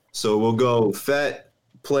guests. So we'll go Fat,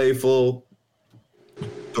 Playful,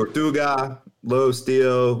 Tortuga, Low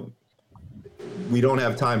Steel. We don't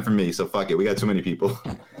have time for me, so fuck it. We got too many people.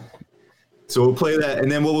 So we'll play that,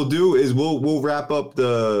 and then what we'll do is we'll wrap up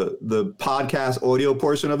the podcast audio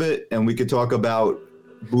portion of it, and we could talk about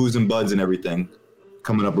booze and buds and everything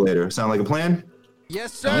coming up later. Sound like a plan?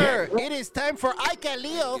 Yes, sir. It is time for Ay Que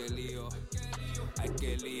Lío.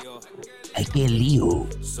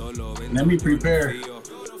 Let me prepare.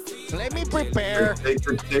 Let me prepare. Take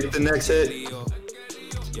the next hit.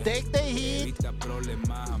 Take the heat.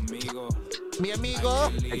 Mi amigo.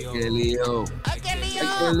 Ay, qué lío. Ay Que Ay, Lío.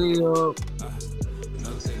 qué lío.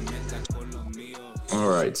 All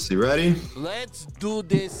right, so you ready? Let's do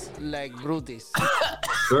this like Brutus.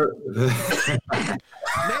 Sure. Man,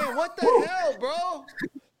 what the hell, bro?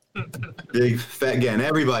 Big fat again.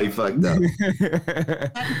 Everybody fucked up.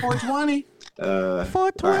 420. All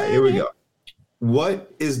right, here we go.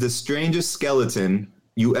 What is the strangest skeleton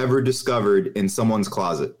you ever discovered in someone's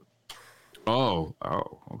closet? Oh,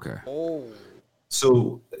 okay. Oh.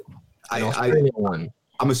 So, I'm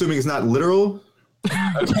assuming it's not literal.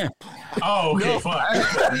 Oh, okay, fuck. I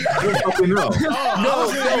don't fucking know. I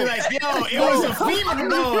was gonna be like, yo, it was a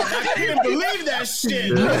female. I couldn't believe that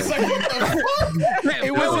shit. I was like, what the fuck?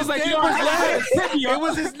 It was his like, neighbor's legs. It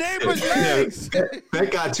was his neighbor's legs.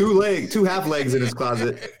 That got two half legs in his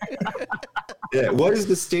closet. Yeah. What is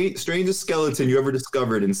the strangest skeleton you ever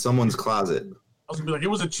discovered in someone's closet? I was gonna be like, it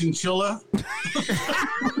was a chinchilla.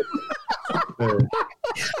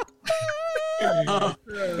 I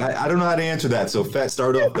don't know how to answer that, so Fat,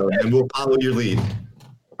 start off though, and we'll follow your lead.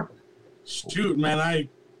 Shoot, man, I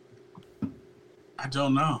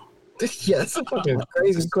don't know. Yeah, that's a fucking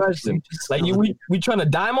crazy question. Like, we trying to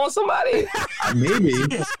dime on somebody? Maybe.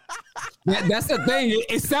 That's the thing.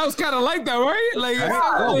 It sounds kind of like that, right? Like,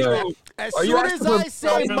 As Are you soon as I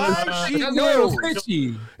say mine, she that's a little knows.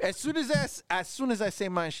 fishy. As soon as I say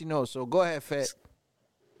mine, she knows. So go ahead, Fat.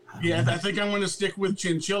 Yeah, I think I'm going to stick with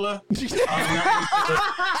chinchilla. That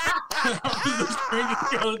was the strangest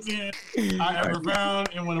skeleton I ever found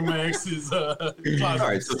in one of my ex's closets. All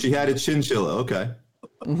right, so she had a chinchilla. Okay.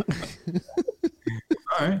 All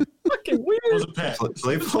right. Fucking weird. It was a pet.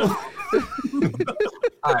 Playful. All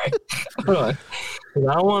right, hold on. 'Cause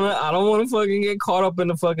I don't wanna fucking get caught up in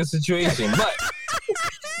the fucking situation. But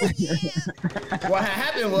What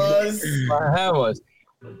happened was, what I had was,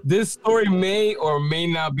 this story may or may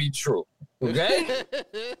not be true. Okay?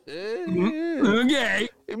 Okay.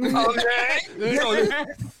 Okay.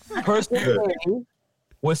 Person A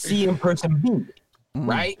was seeing person B,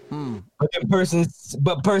 right? But person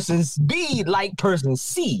B like person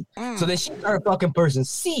C. So then she started fucking person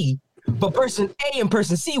C. But person A and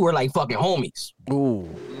person C were like fucking homies. Ooh.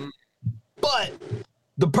 But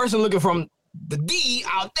the person looking from the D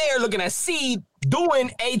out there looking at C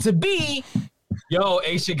doing A to B, yo,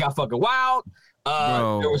 A shit got fucking wild.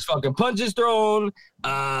 There was fucking punches thrown.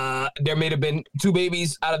 There may have been 2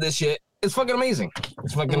 babies out of this shit. It's fucking amazing.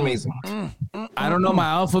 It's fucking amazing. I don't know my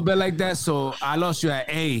alphabet like that, so I lost you at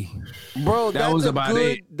A. Bro, That was about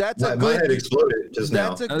it. That's a My head good. exploded just now.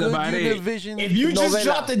 That's a That's good about it. Univision. if you just novela.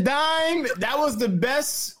 dropped a dime, that was the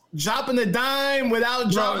best dropping a dime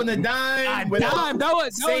without dropping a dime,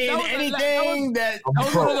 without saying anything. That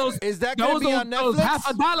was one of those. Is that going to be on Netflix? Those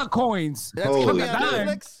 $50 coins. That's going to be on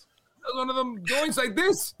Netflix? That's one of them joints like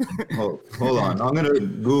this. Hold on. I'm going to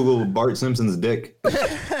Google Bart Simpson's dick.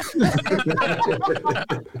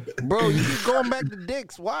 Bro, you keep going back to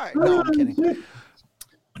dicks. Why? No, I'm kidding.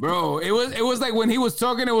 Bro, it was like when he was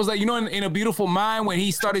talking, it was like, in A Beautiful Mind when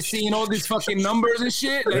he started seeing all these fucking numbers and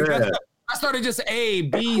shit. Like, I started just A,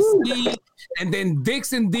 B, C, and then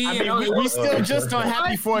dicks and D. I mean, we still just on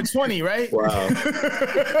Happy 420, right? Wow.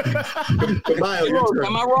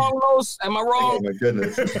 Am I wrong, Los? Am I wrong? Oh, my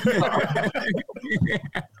goodness.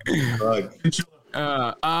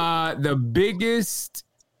 The biggest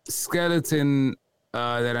skeleton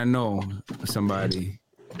that I know, somebody.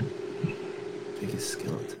 Biggest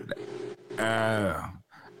skeleton.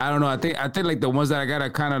 I don't know. I think like the ones that I got are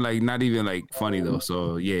kind of like not even like funny though.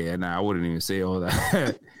 So yeah, I wouldn't even say all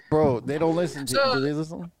that. Bro, they don't listen to do they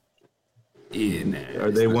listen? Yeah, nah. Are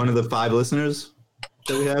they one of the 5 listeners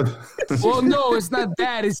that we have? Well, no, it's not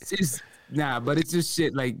that. It's nah, but it's just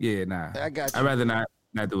shit like nah. I got you. I'd rather not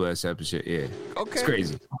do that type of shit. Yeah. Okay. It's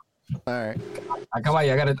crazy. All right. I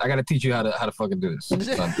gotta teach you how to fucking do this.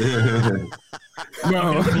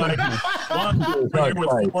 No. Like 1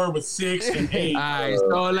 with 4 with 6 and 8. All right,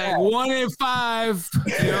 so like 1 in 5.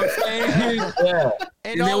 You know what I'm saying? Yeah.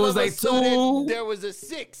 And there all was of a like sudden, 2. there was a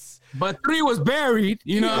 6. But 3 was buried.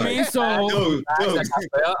 You know what I mean? So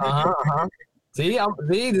See,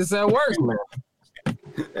 this is how it works, man.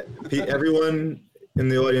 Everyone in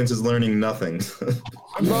the audience is learning nothing.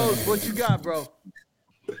 Rose, what you got, bro?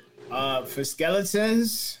 For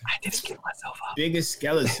skeletons, I didn't get myself up. biggest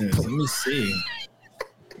skeletons. Let me see.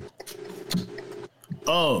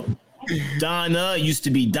 Oh, Donna used to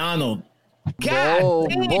be Donald. Whoa.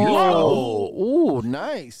 Ooh,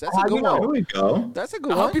 nice. That's a good There one. we go. That's a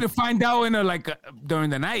good I hope one. you to find out during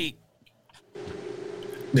the night.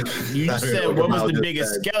 You just said what was the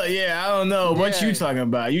biggest skeleton? Yeah, I don't know what you talking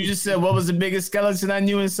about. You just said what was the biggest skeleton I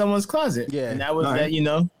knew in someone's closet. Yeah. And that was that,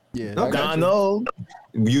 Yeah. Okay. Donald.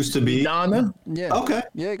 Used to be. Donna. Yeah. Okay.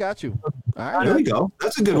 Yeah, got you. All right. There we go.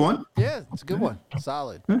 That's a good one. Yeah, it's a good one.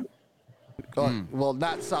 Solid. Well,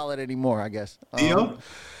 not solid anymore, I guess. Theo?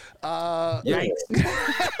 Yikes.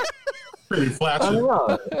 Pretty flat. I don't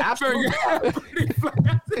know.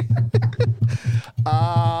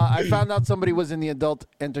 I found out somebody was in the adult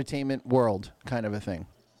entertainment world, kind of a thing.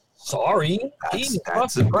 Sorry.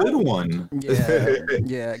 That's a good one.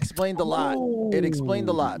 Yeah, explained a lot. It explained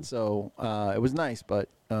a lot, so it was nice. But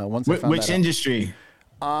once I found Which that industry?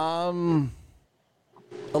 out,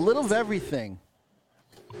 a little of everything.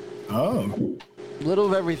 Oh. Little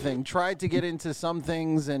of everything. Tried to get into some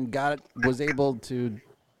things and was able to.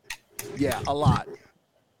 Yeah, a lot.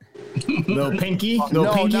 Little pinky?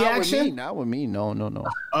 No, Pinky not action? with me. Not with me. No.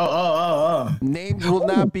 Oh. Names will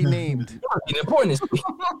not be named. Important.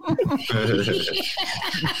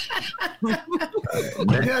 You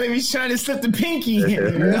gotta be trying to slip the pinky.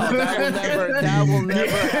 No, that will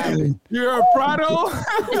never happen. You're a Prado?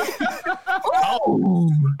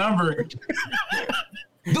 Oh, number.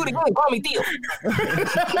 Do it again. Call me Theo.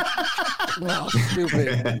 No,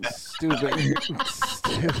 stupid. Yo,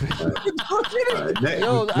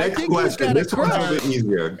 I Next think question. This one's a bit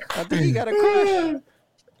easier. I think he got a crush.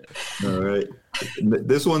 All right.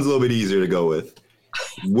 This one's a little bit easier to go with.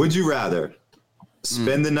 Would you rather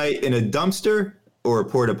spend the night in a dumpster or a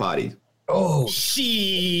porta potty? Oh,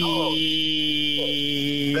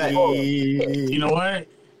 You know what?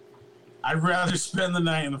 I'd rather spend the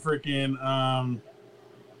night in the freaking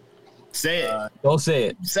Say it. don't say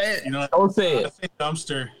it. Say it. you know, Don't say it. I say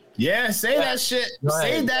dumpster. Yeah, say that shit.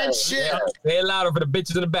 Say that shit. Yeah. Say it louder for the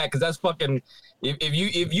bitches in the back, because that's fucking.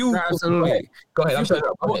 If you Absolutely. go ahead. I'm sorry.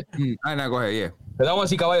 Go ahead. Go ahead, yeah. Because I want to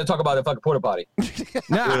see Caballo talk about the fucking porta potty.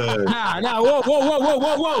 Nah.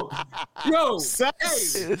 Whoa. Yo, hey,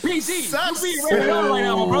 PC, you being ready right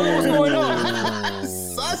now, my brother. What's going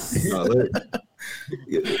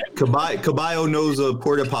on? Caballo knows a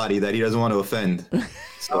porta potty that he doesn't want to offend.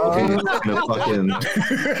 So he's gonna fucking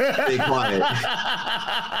stay quiet.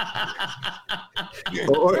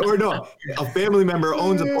 Or no, a family member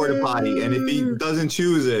owns a porta potty, and if he doesn't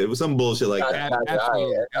choose it, some bullshit like that.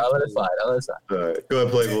 I'll let it slide. All right, go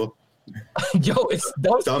ahead, Playboy. Yo, it's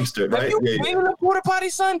Dumpster, Have right? you been in a porta potty,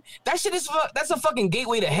 son? That shit is that's a fucking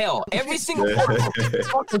gateway to hell. Every single porta potty is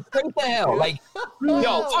fucking straight to hell. Like,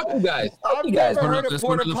 yo, fuck you guys. I've never heard of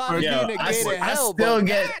porta potty being a gate of hell.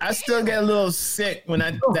 I still get a little sick when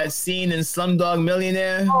that scene in Slumdog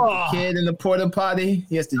Millionaire, the kid in the porta potty,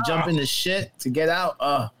 he has to jump in the shit to get out.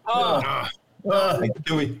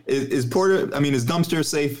 Is dumpster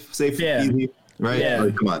safe? Yeah. Easy, right? Yeah.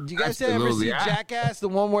 Like, come on. Do you guys ever see Absolutely. Jackass, the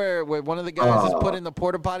one where one of the guys is put in the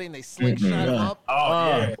porta potty and they slingshot him up? Oh,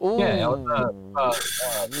 yeah. Ooh. Yeah,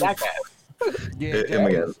 Jackass. Yeah, Oh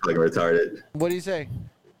my god, it's like retarded. what do you say?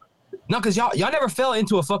 No, because y'all never fell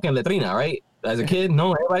into a fucking latrina, right? As a kid?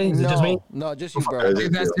 No, everybody? Is it just me? No, just you, bro.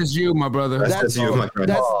 That's just you, my brother. That's just you, my friend.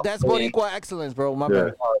 That's Boricua excellence, bro. My Yeah.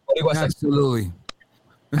 bad. Absolutely.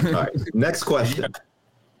 All right, next question.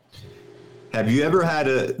 Have you ever had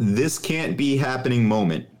a "this can't be happening"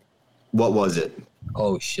 moment? What was it?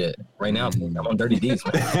 Oh, shit. Right now, I'm on Dirty D's,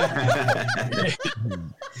 man.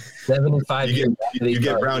 75 You years.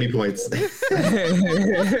 get brownie points.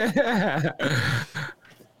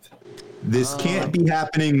 This can't be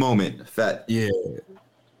happening moment. Fat. Yeah.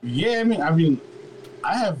 Yeah, I mean,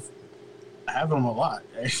 I have them a lot,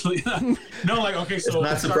 actually. No, like, okay, so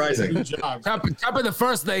It's not surprising. Top of the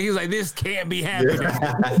first leg, he's like, this can't be happening.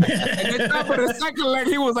 And then top of the second leg,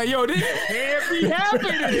 he was like, yo, this can't be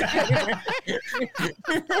happening.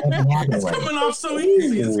 It's coming off so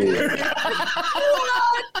easy.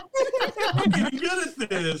 I'm getting good at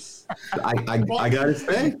this. I gotta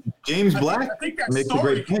say, James Black I think that makes a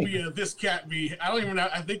story great could point. be this can't be. I don't even know.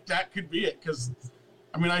 I think that could be it because,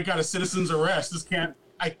 I mean, I got a citizen's arrest. This can't.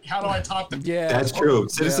 How do I talk to? Yeah. That's true.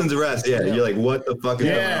 Citizen's arrest. Yeah, you're like, what the fuck is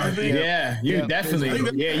Yeah, going on? yeah, you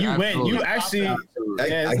definitely. Yeah, you win. You actually. Yeah,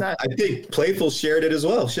 it's not. I think Playful shared it as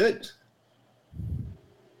well. Shit.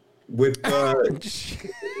 With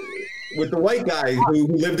the white guy who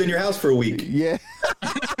lived in your house for a week. Yeah.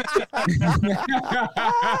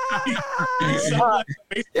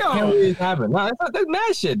 Can't believe it happened. No, that's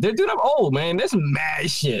mad shit. Dude, I'm old, man. That's mad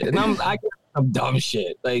shit. And I'm dumb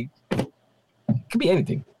shit. Like, it could be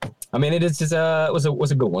anything. I mean, it is just was a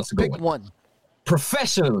good one. It's a good Pick one. one.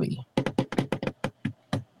 Professionally,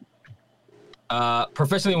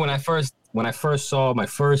 when I first saw my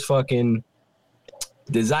first fucking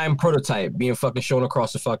design prototype being fucking shown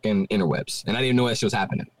across the fucking interwebs, and I didn't know that shit was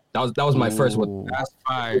happening. That was my first one. That's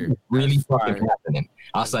fire. Really That's fucking fire. happening.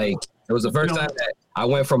 I was like, it was the first time that I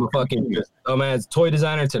went from a fucking dumbass toy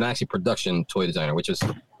designer to an actually production toy designer, which is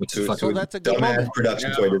fucking. So that's a good Dumbass moment.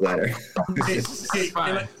 production toy designer. Hey,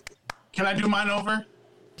 can I do mine over?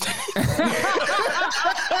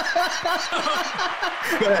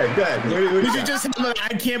 Go ahead. What Did you you just have a, I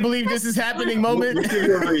can't believe this is happening moment?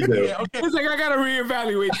 Yeah, okay. He's like, I gotta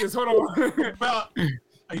reevaluate this. Hold on. About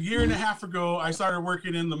a year and a half ago, I started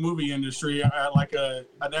working in the movie industry at like an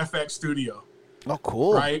FX studio, Oh,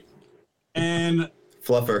 cool. right? And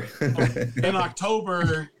Fluffer. in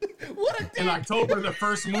October, the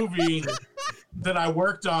first movie that I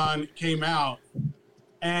worked on came out,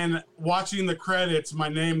 and watching the credits, my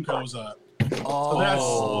name goes up.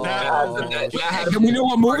 Oh. So Can we know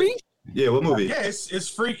what movie? Yeah, what movie? yeah, it's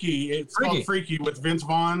Freaky. It's called Freaky with Vince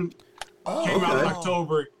Vaughn. Came out in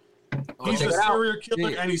October. He's check a it out. serial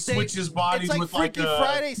killer, and he switches bodies It's like with Freaky like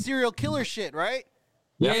Friday serial killer shit, right?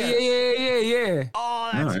 Yeah. Oh, that's a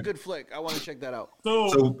Alright. good flick. I want to check that out.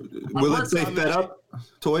 So will it worked say on Fed that. Up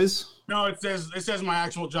Toys? No, it says my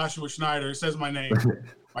actual Joshua Schneider. It says my name,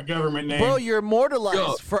 my government name. Bro, you're immortalized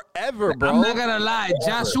Yo, forever, bro. I'm not gonna lie.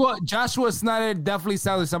 Joshua Snyder definitely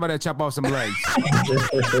sounds like somebody that chop off some legs.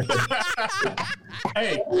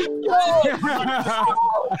 Hey, have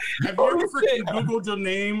you ever freaking Googled your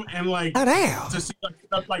name and like to see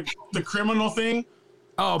like the criminal thing?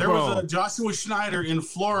 Oh, There bro. was a Joshua Schneider in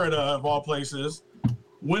Florida, of all places,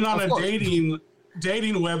 went on a dating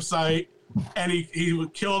website, and he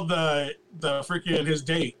killed the freaking his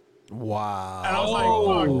date. Wow. And I was like,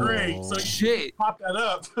 oh, great. So Shit. you pop that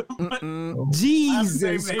up. Jesus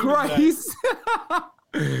name as Christ.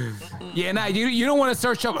 Yeah, nah, you don't want to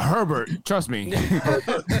search up Herbert. Trust me.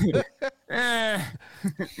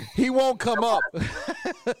 He won't come up.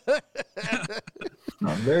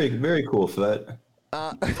 Very, very cool, Fed.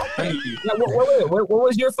 Thank you. Yeah, what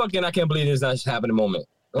was your fucking I can't believe this not happening moment?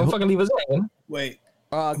 Don't fucking leave us hanging. Wait,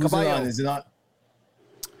 who's it Caballo. on? Is it on?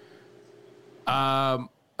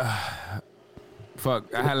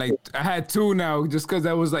 Fuck. I had two now just because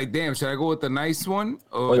I was like, damn, should I go with the nice one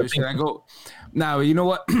or should I go? Now, you know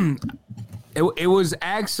what? It was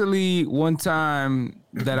actually one time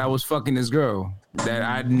that I was fucking this girl that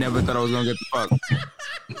I never thought I was gonna get the fuck.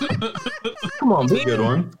 Come on, That's a man. good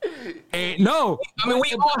one. No, I mean,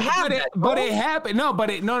 we all have that, but it happened. No.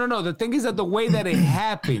 The thing is that the way that it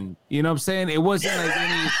happened, you know what I'm saying? It wasn't like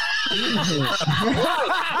any.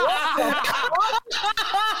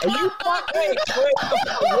 Are you fucking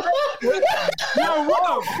Yo,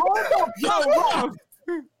 Rob.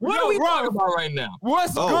 What are we talking about right now?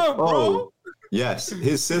 What's good, bro? Yes,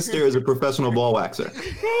 his sister is a professional ball waxer.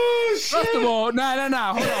 First of all,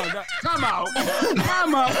 nah. Hold on. Come out.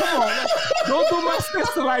 Come on. Don't do my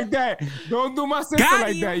sister like that. Don't do my sister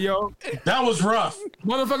like that, yo. That was rough.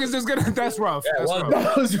 Motherfuckers just gonna. That's rough. Yeah, That's rough.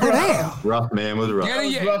 That was rough. Rough man was rough. That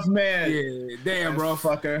was rough, man. Yeah, damn, bro.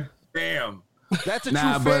 Fucker. Damn. That's a true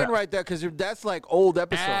fan right there, because that's like old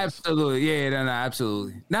episodes. Absolutely, yeah, no,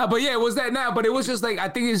 absolutely. But yeah, it was that now, but it was just like I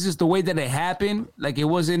think it's just the way that it happened. Like it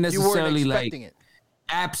wasn't necessarily you weren't like expecting it.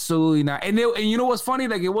 absolutely not. And you know what's funny?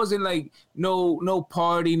 Like it wasn't like no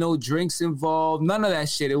party, no drinks involved, none of that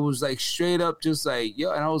shit. It was like straight up, just like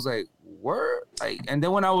yo. And I was like, word, like. And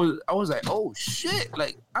then when I was like, oh shit,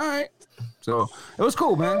 like all right. So it was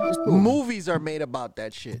cool, man. It was cool. Movies are made about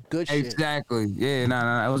that shit. Good shit. Exactly. Yeah,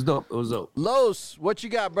 nah. It was dope. Los, what you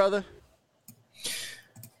got, brother?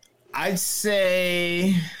 I'd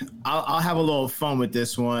say I'll have a little fun with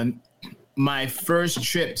this one. My first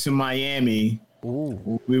trip to Miami.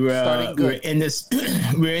 Ooh. We were in this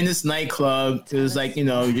nightclub. It was like,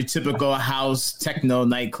 your typical house techno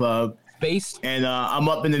nightclub. Space. And I'm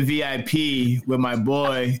up in the VIP with my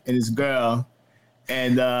boy and his girl.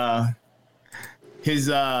 And all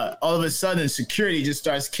of a sudden security just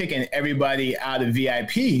starts kicking everybody out of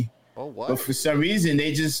VIP. Oh, what? But for some reason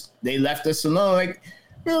they left us alone. Like,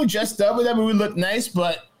 we were dressed up, whatever, we looked nice,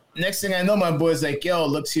 but next thing I know, my boy's like, yo,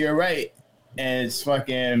 look to your right. And it's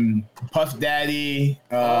fucking Puff Daddy,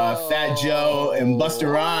 Fat Joe, and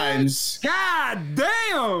Busta Rhymes. God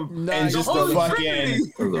damn! And just the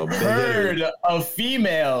fucking herd of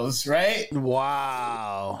females, right?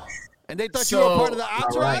 Wow. And they thought you were part of the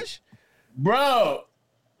entourage? Bro,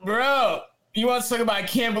 you want to talk about I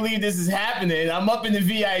can't believe this is happening. I'm up in the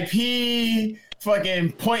VIP,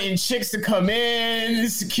 fucking pointing chicks to come in.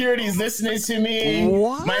 Security's listening to me.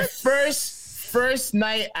 What? My first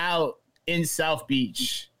night out in South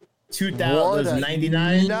Beach.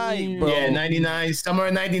 2099. Yeah, 99.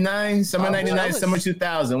 Summer 99. Summer 99. Summer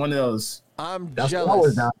 2000. One of those. That's jealous. What I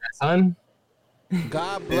was down there, son.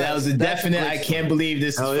 God bless. That was a definite. I can't believe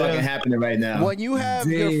this is fucking happening right now. When you have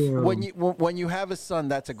when you have a son,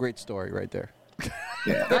 that's a great story right there.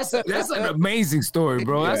 Yeah. That's an amazing story,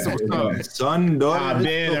 bro. That's what's up. Son, daughter, I've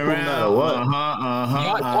been around.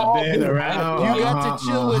 I've been around. You got to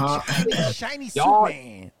chill with shiny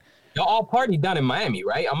Superman. Y'all all partied down in Miami,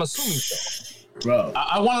 right? I'm assuming so. Bro,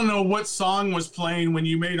 I want to know what song was playing when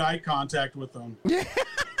you made eye contact with them.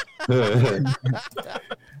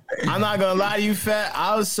 I'm not gonna lie to you, Fat.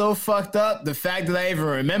 I was so fucked up. The fact that I even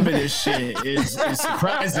remember this shit is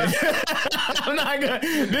surprising. I'm not gonna.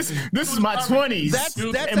 This is my 20s. That's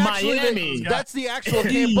in actually Miami. That's the actual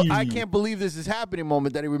I can't believe this is happening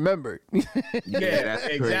moment that he remembered. Yeah,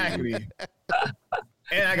 exactly.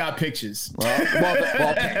 And I got pictures. But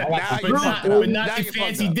not the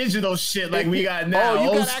fancy digital shit like we got now. Oh, you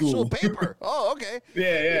old got school. actual paper. Oh, okay.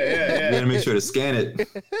 Yeah. You gotta make sure to scan it.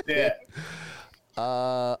 Yeah.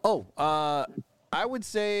 I would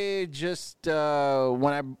say just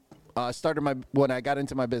when I got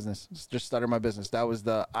into my business, just started my business. That was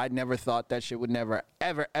I never thought that shit would never,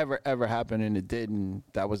 ever happen, and it did, and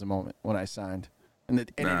that was the moment when I signed. And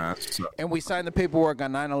we signed the paperwork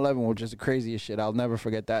on 9/11, which is the craziest shit. I'll never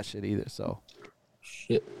forget that shit either. So,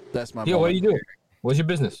 that's my. Yo, what do you do? What's your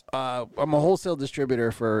business? I'm a wholesale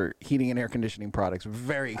distributor for heating and air conditioning products.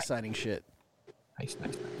 Very exciting shit. Nice.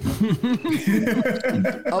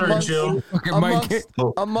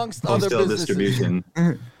 Amongst other businesses. Distribution.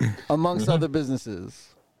 Amongst other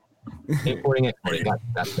businesses. Importing, exporting.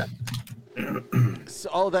 Got it.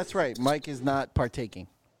 So, that's right. Mike is not partaking.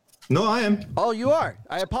 No, I am. Oh, you are.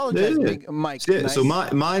 I apologize, Mike. Yeah, nice. so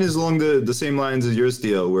mine is along the same lines as yours,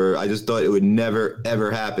 Theo, where I just thought it would never, ever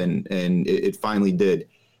happen, and it finally did.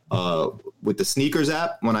 With the sneakers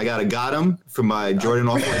app, when I got 'em from my Jordan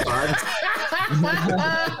Off-White 5.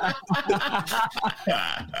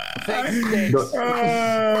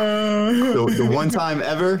 The one time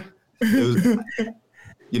ever, it was,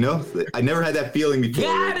 I never had that feeling before.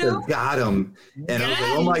 Got him. And I was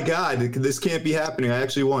like, oh my God, this can't be happening. I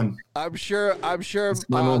actually won. I'm sure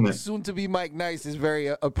soon to be Mike Nice is very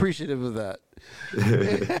appreciative of that.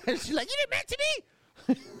 She's like, you didn't mention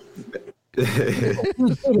me.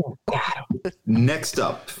 Next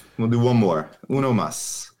up, we'll do one more. Uno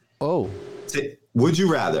más. Oh. Would you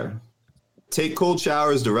rather take cold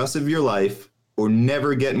showers the rest of your life or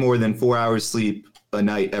never get more than 4 hours sleep a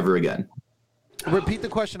night ever again? Repeat the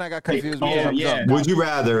question. I got confused. Would you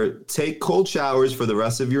rather take cold showers for the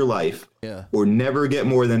rest of your life or never get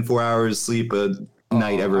more than 4 hours sleep a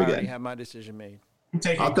night ever again? I have my decision made.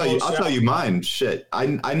 I'll tell you mine. Shit.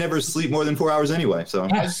 I never sleep more than 4 hours anyway. So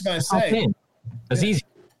I was just going to say. That's easy.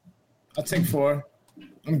 I'll take 4.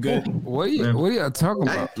 I'm good. What are you talking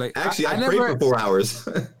about? Like, Actually, I never, prayed for 4 hours.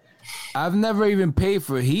 I've never even paid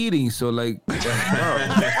for heating, so like,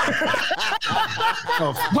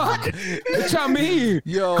 oh fuck! What y'all mean?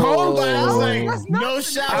 Yo, Cold baths, like no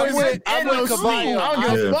showers and no sleep. I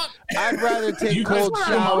don't give a fuck. I'd rather take You guys cold are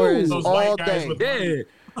showers those all white guys day. with- Yeah,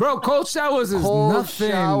 bro, cold showers is Cold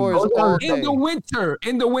nothing. showers all day. In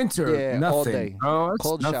the winter, Yeah, nothing. all day. Bro, it's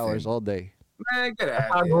Cold nothing. showers all day. Man, get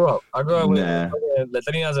out I of grew up. I grew up with Nah.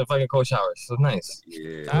 Latininas and fucking cold showers. So nice.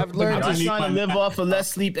 here. I've learned I'm to just need trying to my- live off of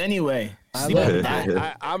less sleep anyway.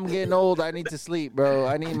 I'm getting old. I need to sleep, bro.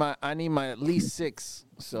 I need my at least 6.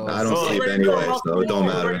 So I don't sleep anyway, so it don't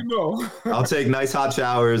matter. I'll take nice hot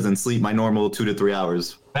showers and sleep my normal 2 to 3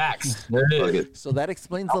 hours. Facts. There it Fuck is. it. So that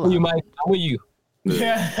explains a How are you, lot. Mike? How are you?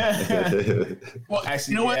 Yeah. Well,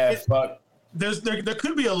 Actually, you know what? yeah, fuck. There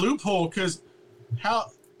could be a loophole because how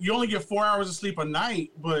you only get 4 hours of sleep a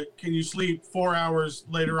night, but can you sleep 4 hours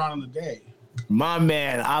later on in the day? My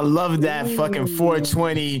man, I love that fucking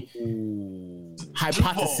 420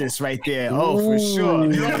 hypothesis right there. Oh, for sure.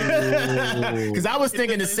 Because I was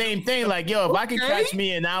thinking the same thing. Like, yo, if I can catch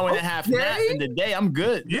me an hour and a half nap in the day, I'm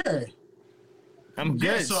good. Yeah. I'm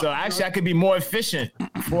Yeah, good. so- So actually, I could be more efficient.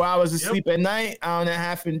 4 hours of sleep at night, hour and a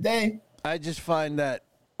half in the day. I just find that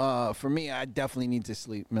for me, I definitely need to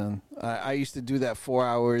sleep, man. I used to do that 4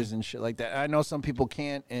 hours and shit like that. I know some people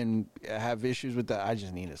can't and have issues with that. I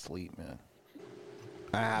just need to sleep, man.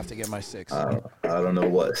 I have to get my 6. I don't know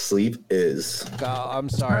what sleep is. I'm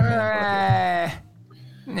sorry, man.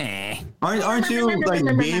 Nah. Aren't you like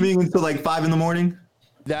gaming until like 5 in the morning?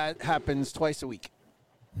 That happens twice a week.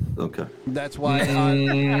 Okay. That's why.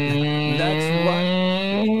 That's why.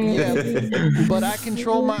 Yeah, but I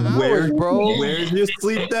control my hours, bro. Where's your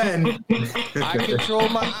sleep then? I control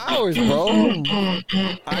my hours, bro.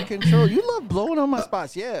 I control. You love blowing on my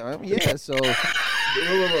spots, yeah, yeah. So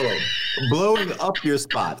Whoa. Blowing up your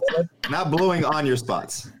spots, not blowing on your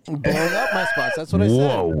spots. blowing up my spots. That's what I said.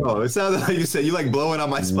 Whoa. Oh, it sounded like you said you like blowing on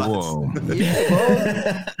my spots. Whoa.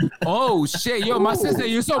 Yeah, bro. Oh shit, yo, my sister,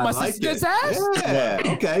 you saw I my like sister's it. ass? Yeah.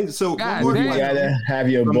 Okay. So God one more damn. You question. gotta have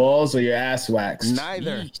your balls or your ass waxed.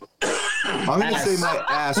 Neither. I'm gonna say my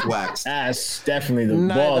ass waxed. Ass, definitely. The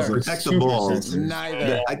Neither. balls are Protect the super balls. sensitive.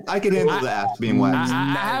 Neither. I can handle the ass being waxed.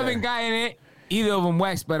 I haven't gotten it. Either of them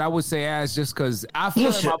waxed, but I would say ass just because I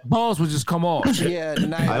feel like my balls would just come off. Yeah,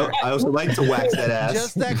 neither. I also like to wax that ass.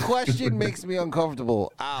 Just that question makes me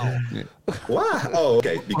uncomfortable. Ow. What? Oh,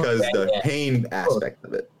 okay. Because the pain aspect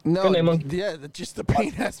of it. No, Good name, man. yeah, just the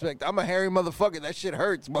pain aspect. I'm a hairy motherfucker. That shit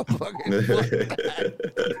hurts, motherfucker.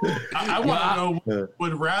 I want to know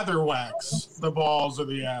would rather wax the balls or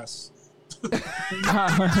the ass.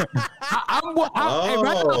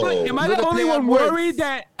 Am I the only one worried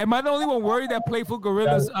that? Am I the only one worried that Playful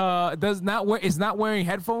Gorillas is not wearing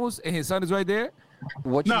headphones and his son is right there?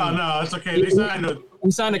 What you mean? No, it's okay. They signed a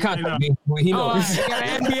We signed a contract. You He Oh, knows. you got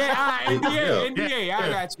an NDA. NDA. Yeah. I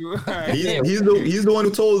got you. All right. He's the one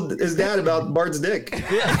who told his dad about Bart's dick.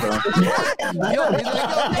 Yo, he's like, yo,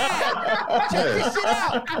 Dad, check this shit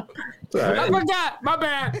out. All I right. forgot. My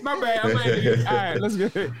bad. I'm an idiot. All right, let's go.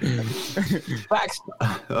 Facts.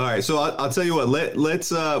 All right. So I'll tell you what.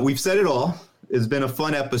 Let's we've said it all. It's been a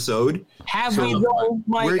fun episode. Have So we though,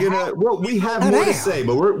 Mike? We're gonna we have more to say,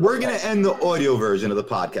 but we're gonna end the audio version of the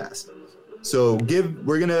podcast. So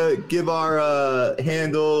we're gonna give our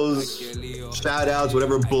handles, shout outs,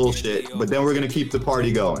 whatever bullshit, but then we're gonna keep the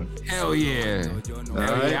party going. Hell yeah. All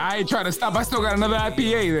right. I ain't trying to stop. I still got another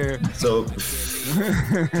IPA there. So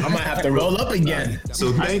I might have to roll up again.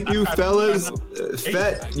 so thank you, fellas.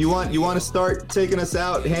 Fett, you want to start taking us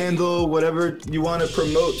out? Handle whatever you want to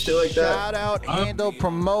promote, shit like that. Shout out, handle,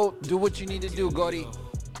 promote, do what you need to do, Gordy.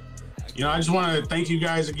 You know, I just want to thank you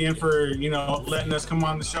guys again for, letting us come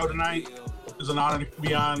on the show tonight. It was an honor to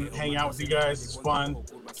be on, hang out with you guys. It's fun.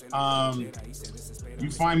 You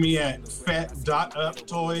find me at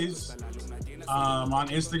fet.uptoys on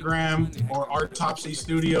Instagram or Artopsy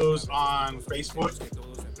Studios on Facebook.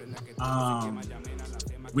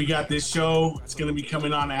 We got this show. It's going to be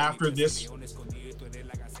coming on after this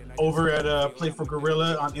over at Playful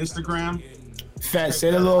Gorilla on Instagram. Fat, say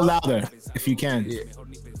it a little louder if you can.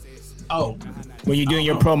 Oh, When you're doing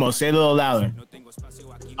your promo, say it a little louder.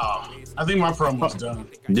 I think my promo's done.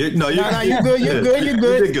 You're No, you're good. You're You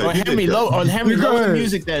good. did good. Or You did Henry, good. low the good.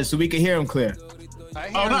 music then, so we can hear him clear.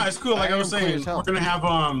 Oh no, it's cool. Like I was saying, we're gonna have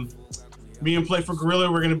me and Play for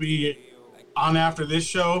Gorilla. We're gonna be on after this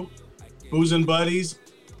show, Booze and Buddies,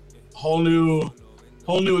 whole new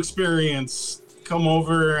experience. Come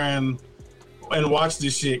over and watch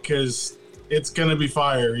this shit because it's gonna be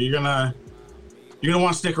fire. You're gonna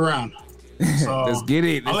want to stick around. So Let's get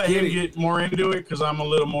it. I'll Let's let get him it. get more into it because I'm a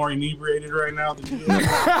little more inebriated right now than he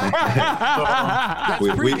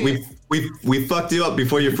is. We fucked you up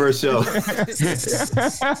before your first show.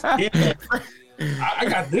 Yeah. I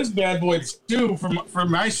got this bad boy too from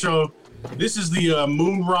my show. This is the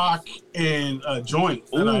Moon Rock and joint.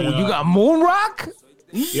 Ooh, you got Moon Rock?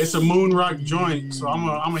 It's a Moon Rock joint, so I'm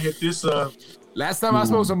gonna hit this. Last time I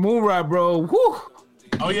smoked some Moon Rock, bro. Whew.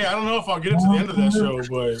 Oh yeah, I don't know if I'll get it to the end of that show,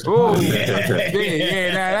 but Oh yeah,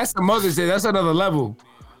 nah, that's the Mother's Day. That's another level.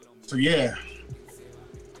 so yeah.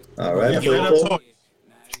 All right, Straight up Phil. toy.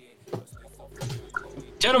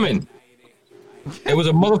 Gentlemen, it was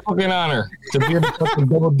a motherfucking honor to be able to fucking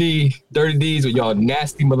double D, dirty D's with y'all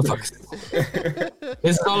nasty motherfuckers.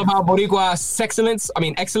 This is all about Boricua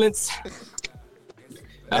excellence.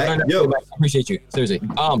 I learned that Yo. from Max. I appreciate you, seriously.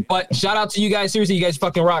 But shout out to you guys. Seriously, you guys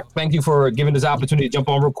fucking rock. Thank you for giving this opportunity to jump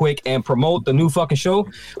on real quick and promote the new fucking show.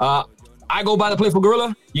 I go by the Playful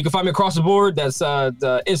Gorilla. You can find me across the board. That's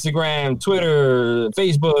the Instagram, Twitter,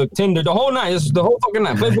 Facebook, Tinder, the whole nine. This is the whole fucking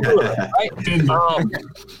nine. Playful Gorilla, right?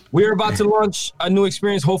 We're about to launch a new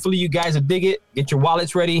experience. Hopefully, you guys will dig it. Get your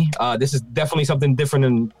wallets ready. This is definitely something different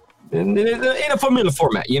in a familiar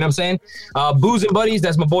format. You know what I'm saying? Booze and Buddies.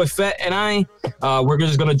 That's my boy Fett and I. We're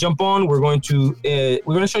just gonna jump on. We're gonna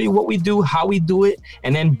show you what we do, how we do it,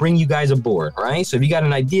 and then bring you guys aboard. Right? So if you got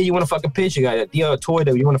an idea you want to fucking pitch, you got an idea, a toy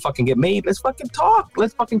that you want to fucking get made, let's fucking talk.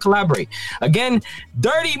 Let's fucking collaborate. Again,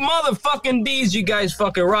 dirty motherfucking D's. You guys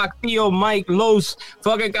fucking rock. Theo, Mike, Los,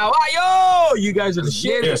 fucking Caballo. You guys are the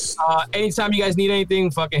shit. Yes. Anytime you guys need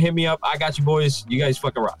anything, fucking hit me up. I got you, boys. You guys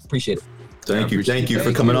fucking rock. Appreciate it. Thank you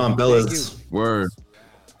for coming on, fellas. Word.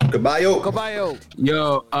 Goodbye, yo. Caballo.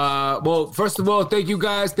 Yo, well, first of all, thank you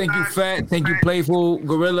guys. Thank you, Fat. Thank you, Playful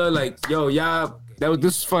Gorilla. Like, yo, y'all, this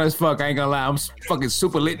was fun as fuck. I ain't gonna lie. I'm fucking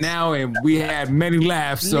super lit now, and we had many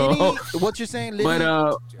laughs. So, Liddy, what you saying, Liddy?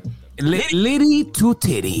 but Liddy to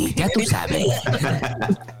titty. Ya tu sabes.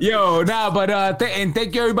 Yo, and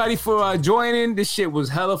thank you everybody for joining. This shit was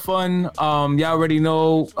hella fun. Y'all already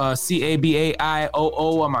know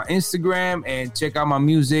CABAIOO on my Instagram, and check out my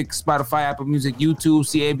music, Spotify, Apple Music, YouTube,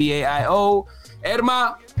 CABAIO.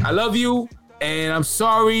 Erma, I love you. And I'm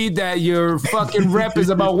sorry that your fucking rep is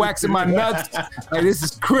about waxing my nuts. Like, this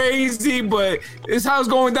is crazy, but it's how it's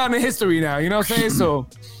going down in history now. You know what I'm saying? So,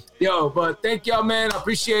 yo, but thank y'all, man. I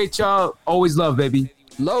appreciate y'all. Always love, baby.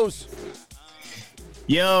 Los.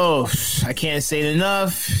 Yo, I can't say it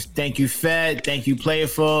enough. Thank you, Fed. Thank you,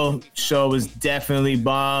 Playful. Show was definitely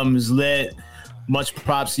bombs lit. Much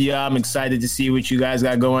props to y'all. I'm excited to see what you guys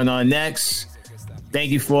got going on next.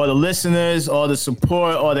 Thank you for all the listeners, all the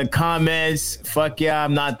support, all the comments. Fuck yeah,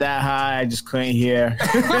 I'm not that high. I just couldn't hear.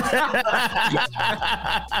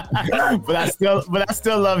 but I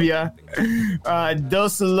still love ya.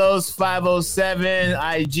 Dos Los 507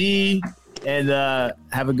 IG, and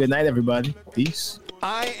have a good night, everybody. Peace.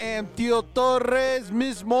 I am Tio TorreZ,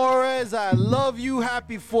 Miss Morez. I love you.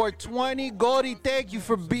 Happy 420. Gordy, thank you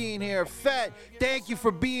for being here. Fett, thank you for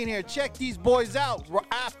being here. Check these boys out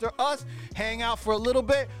after us. Hang out for a little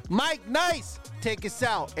bit. Mike Nice, take us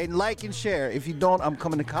out and like and share. If you don't, I'm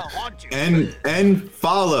coming to haunt you. And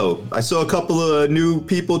follow. I saw a couple of new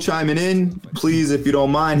people chiming in. Please, if you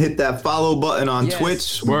don't mind, hit that follow button on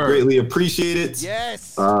Twitch. We greatly appreciate it.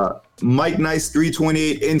 Yes. Mike Nice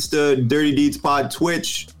 328 Insta, Dirty Deeds Pod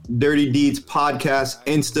Twitch, Dirty Deeds Podcast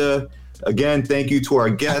Insta. Again, thank you to our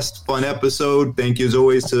guest. Fun episode. Thank you as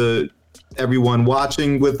always to everyone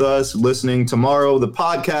watching with us, listening tomorrow, the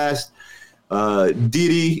podcast.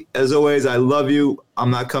 Didi, as always, I love you. I'm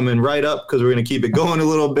not coming right up because we're going to keep it going a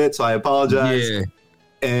little bit, so I apologize. Yeah.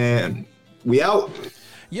 And we out.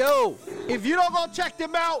 Yo, if you don't go check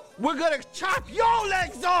them out, we're going to chop your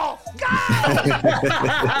legs off. Go!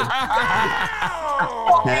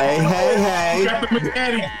 Hey.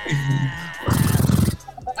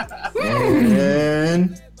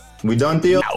 And we done, Theo?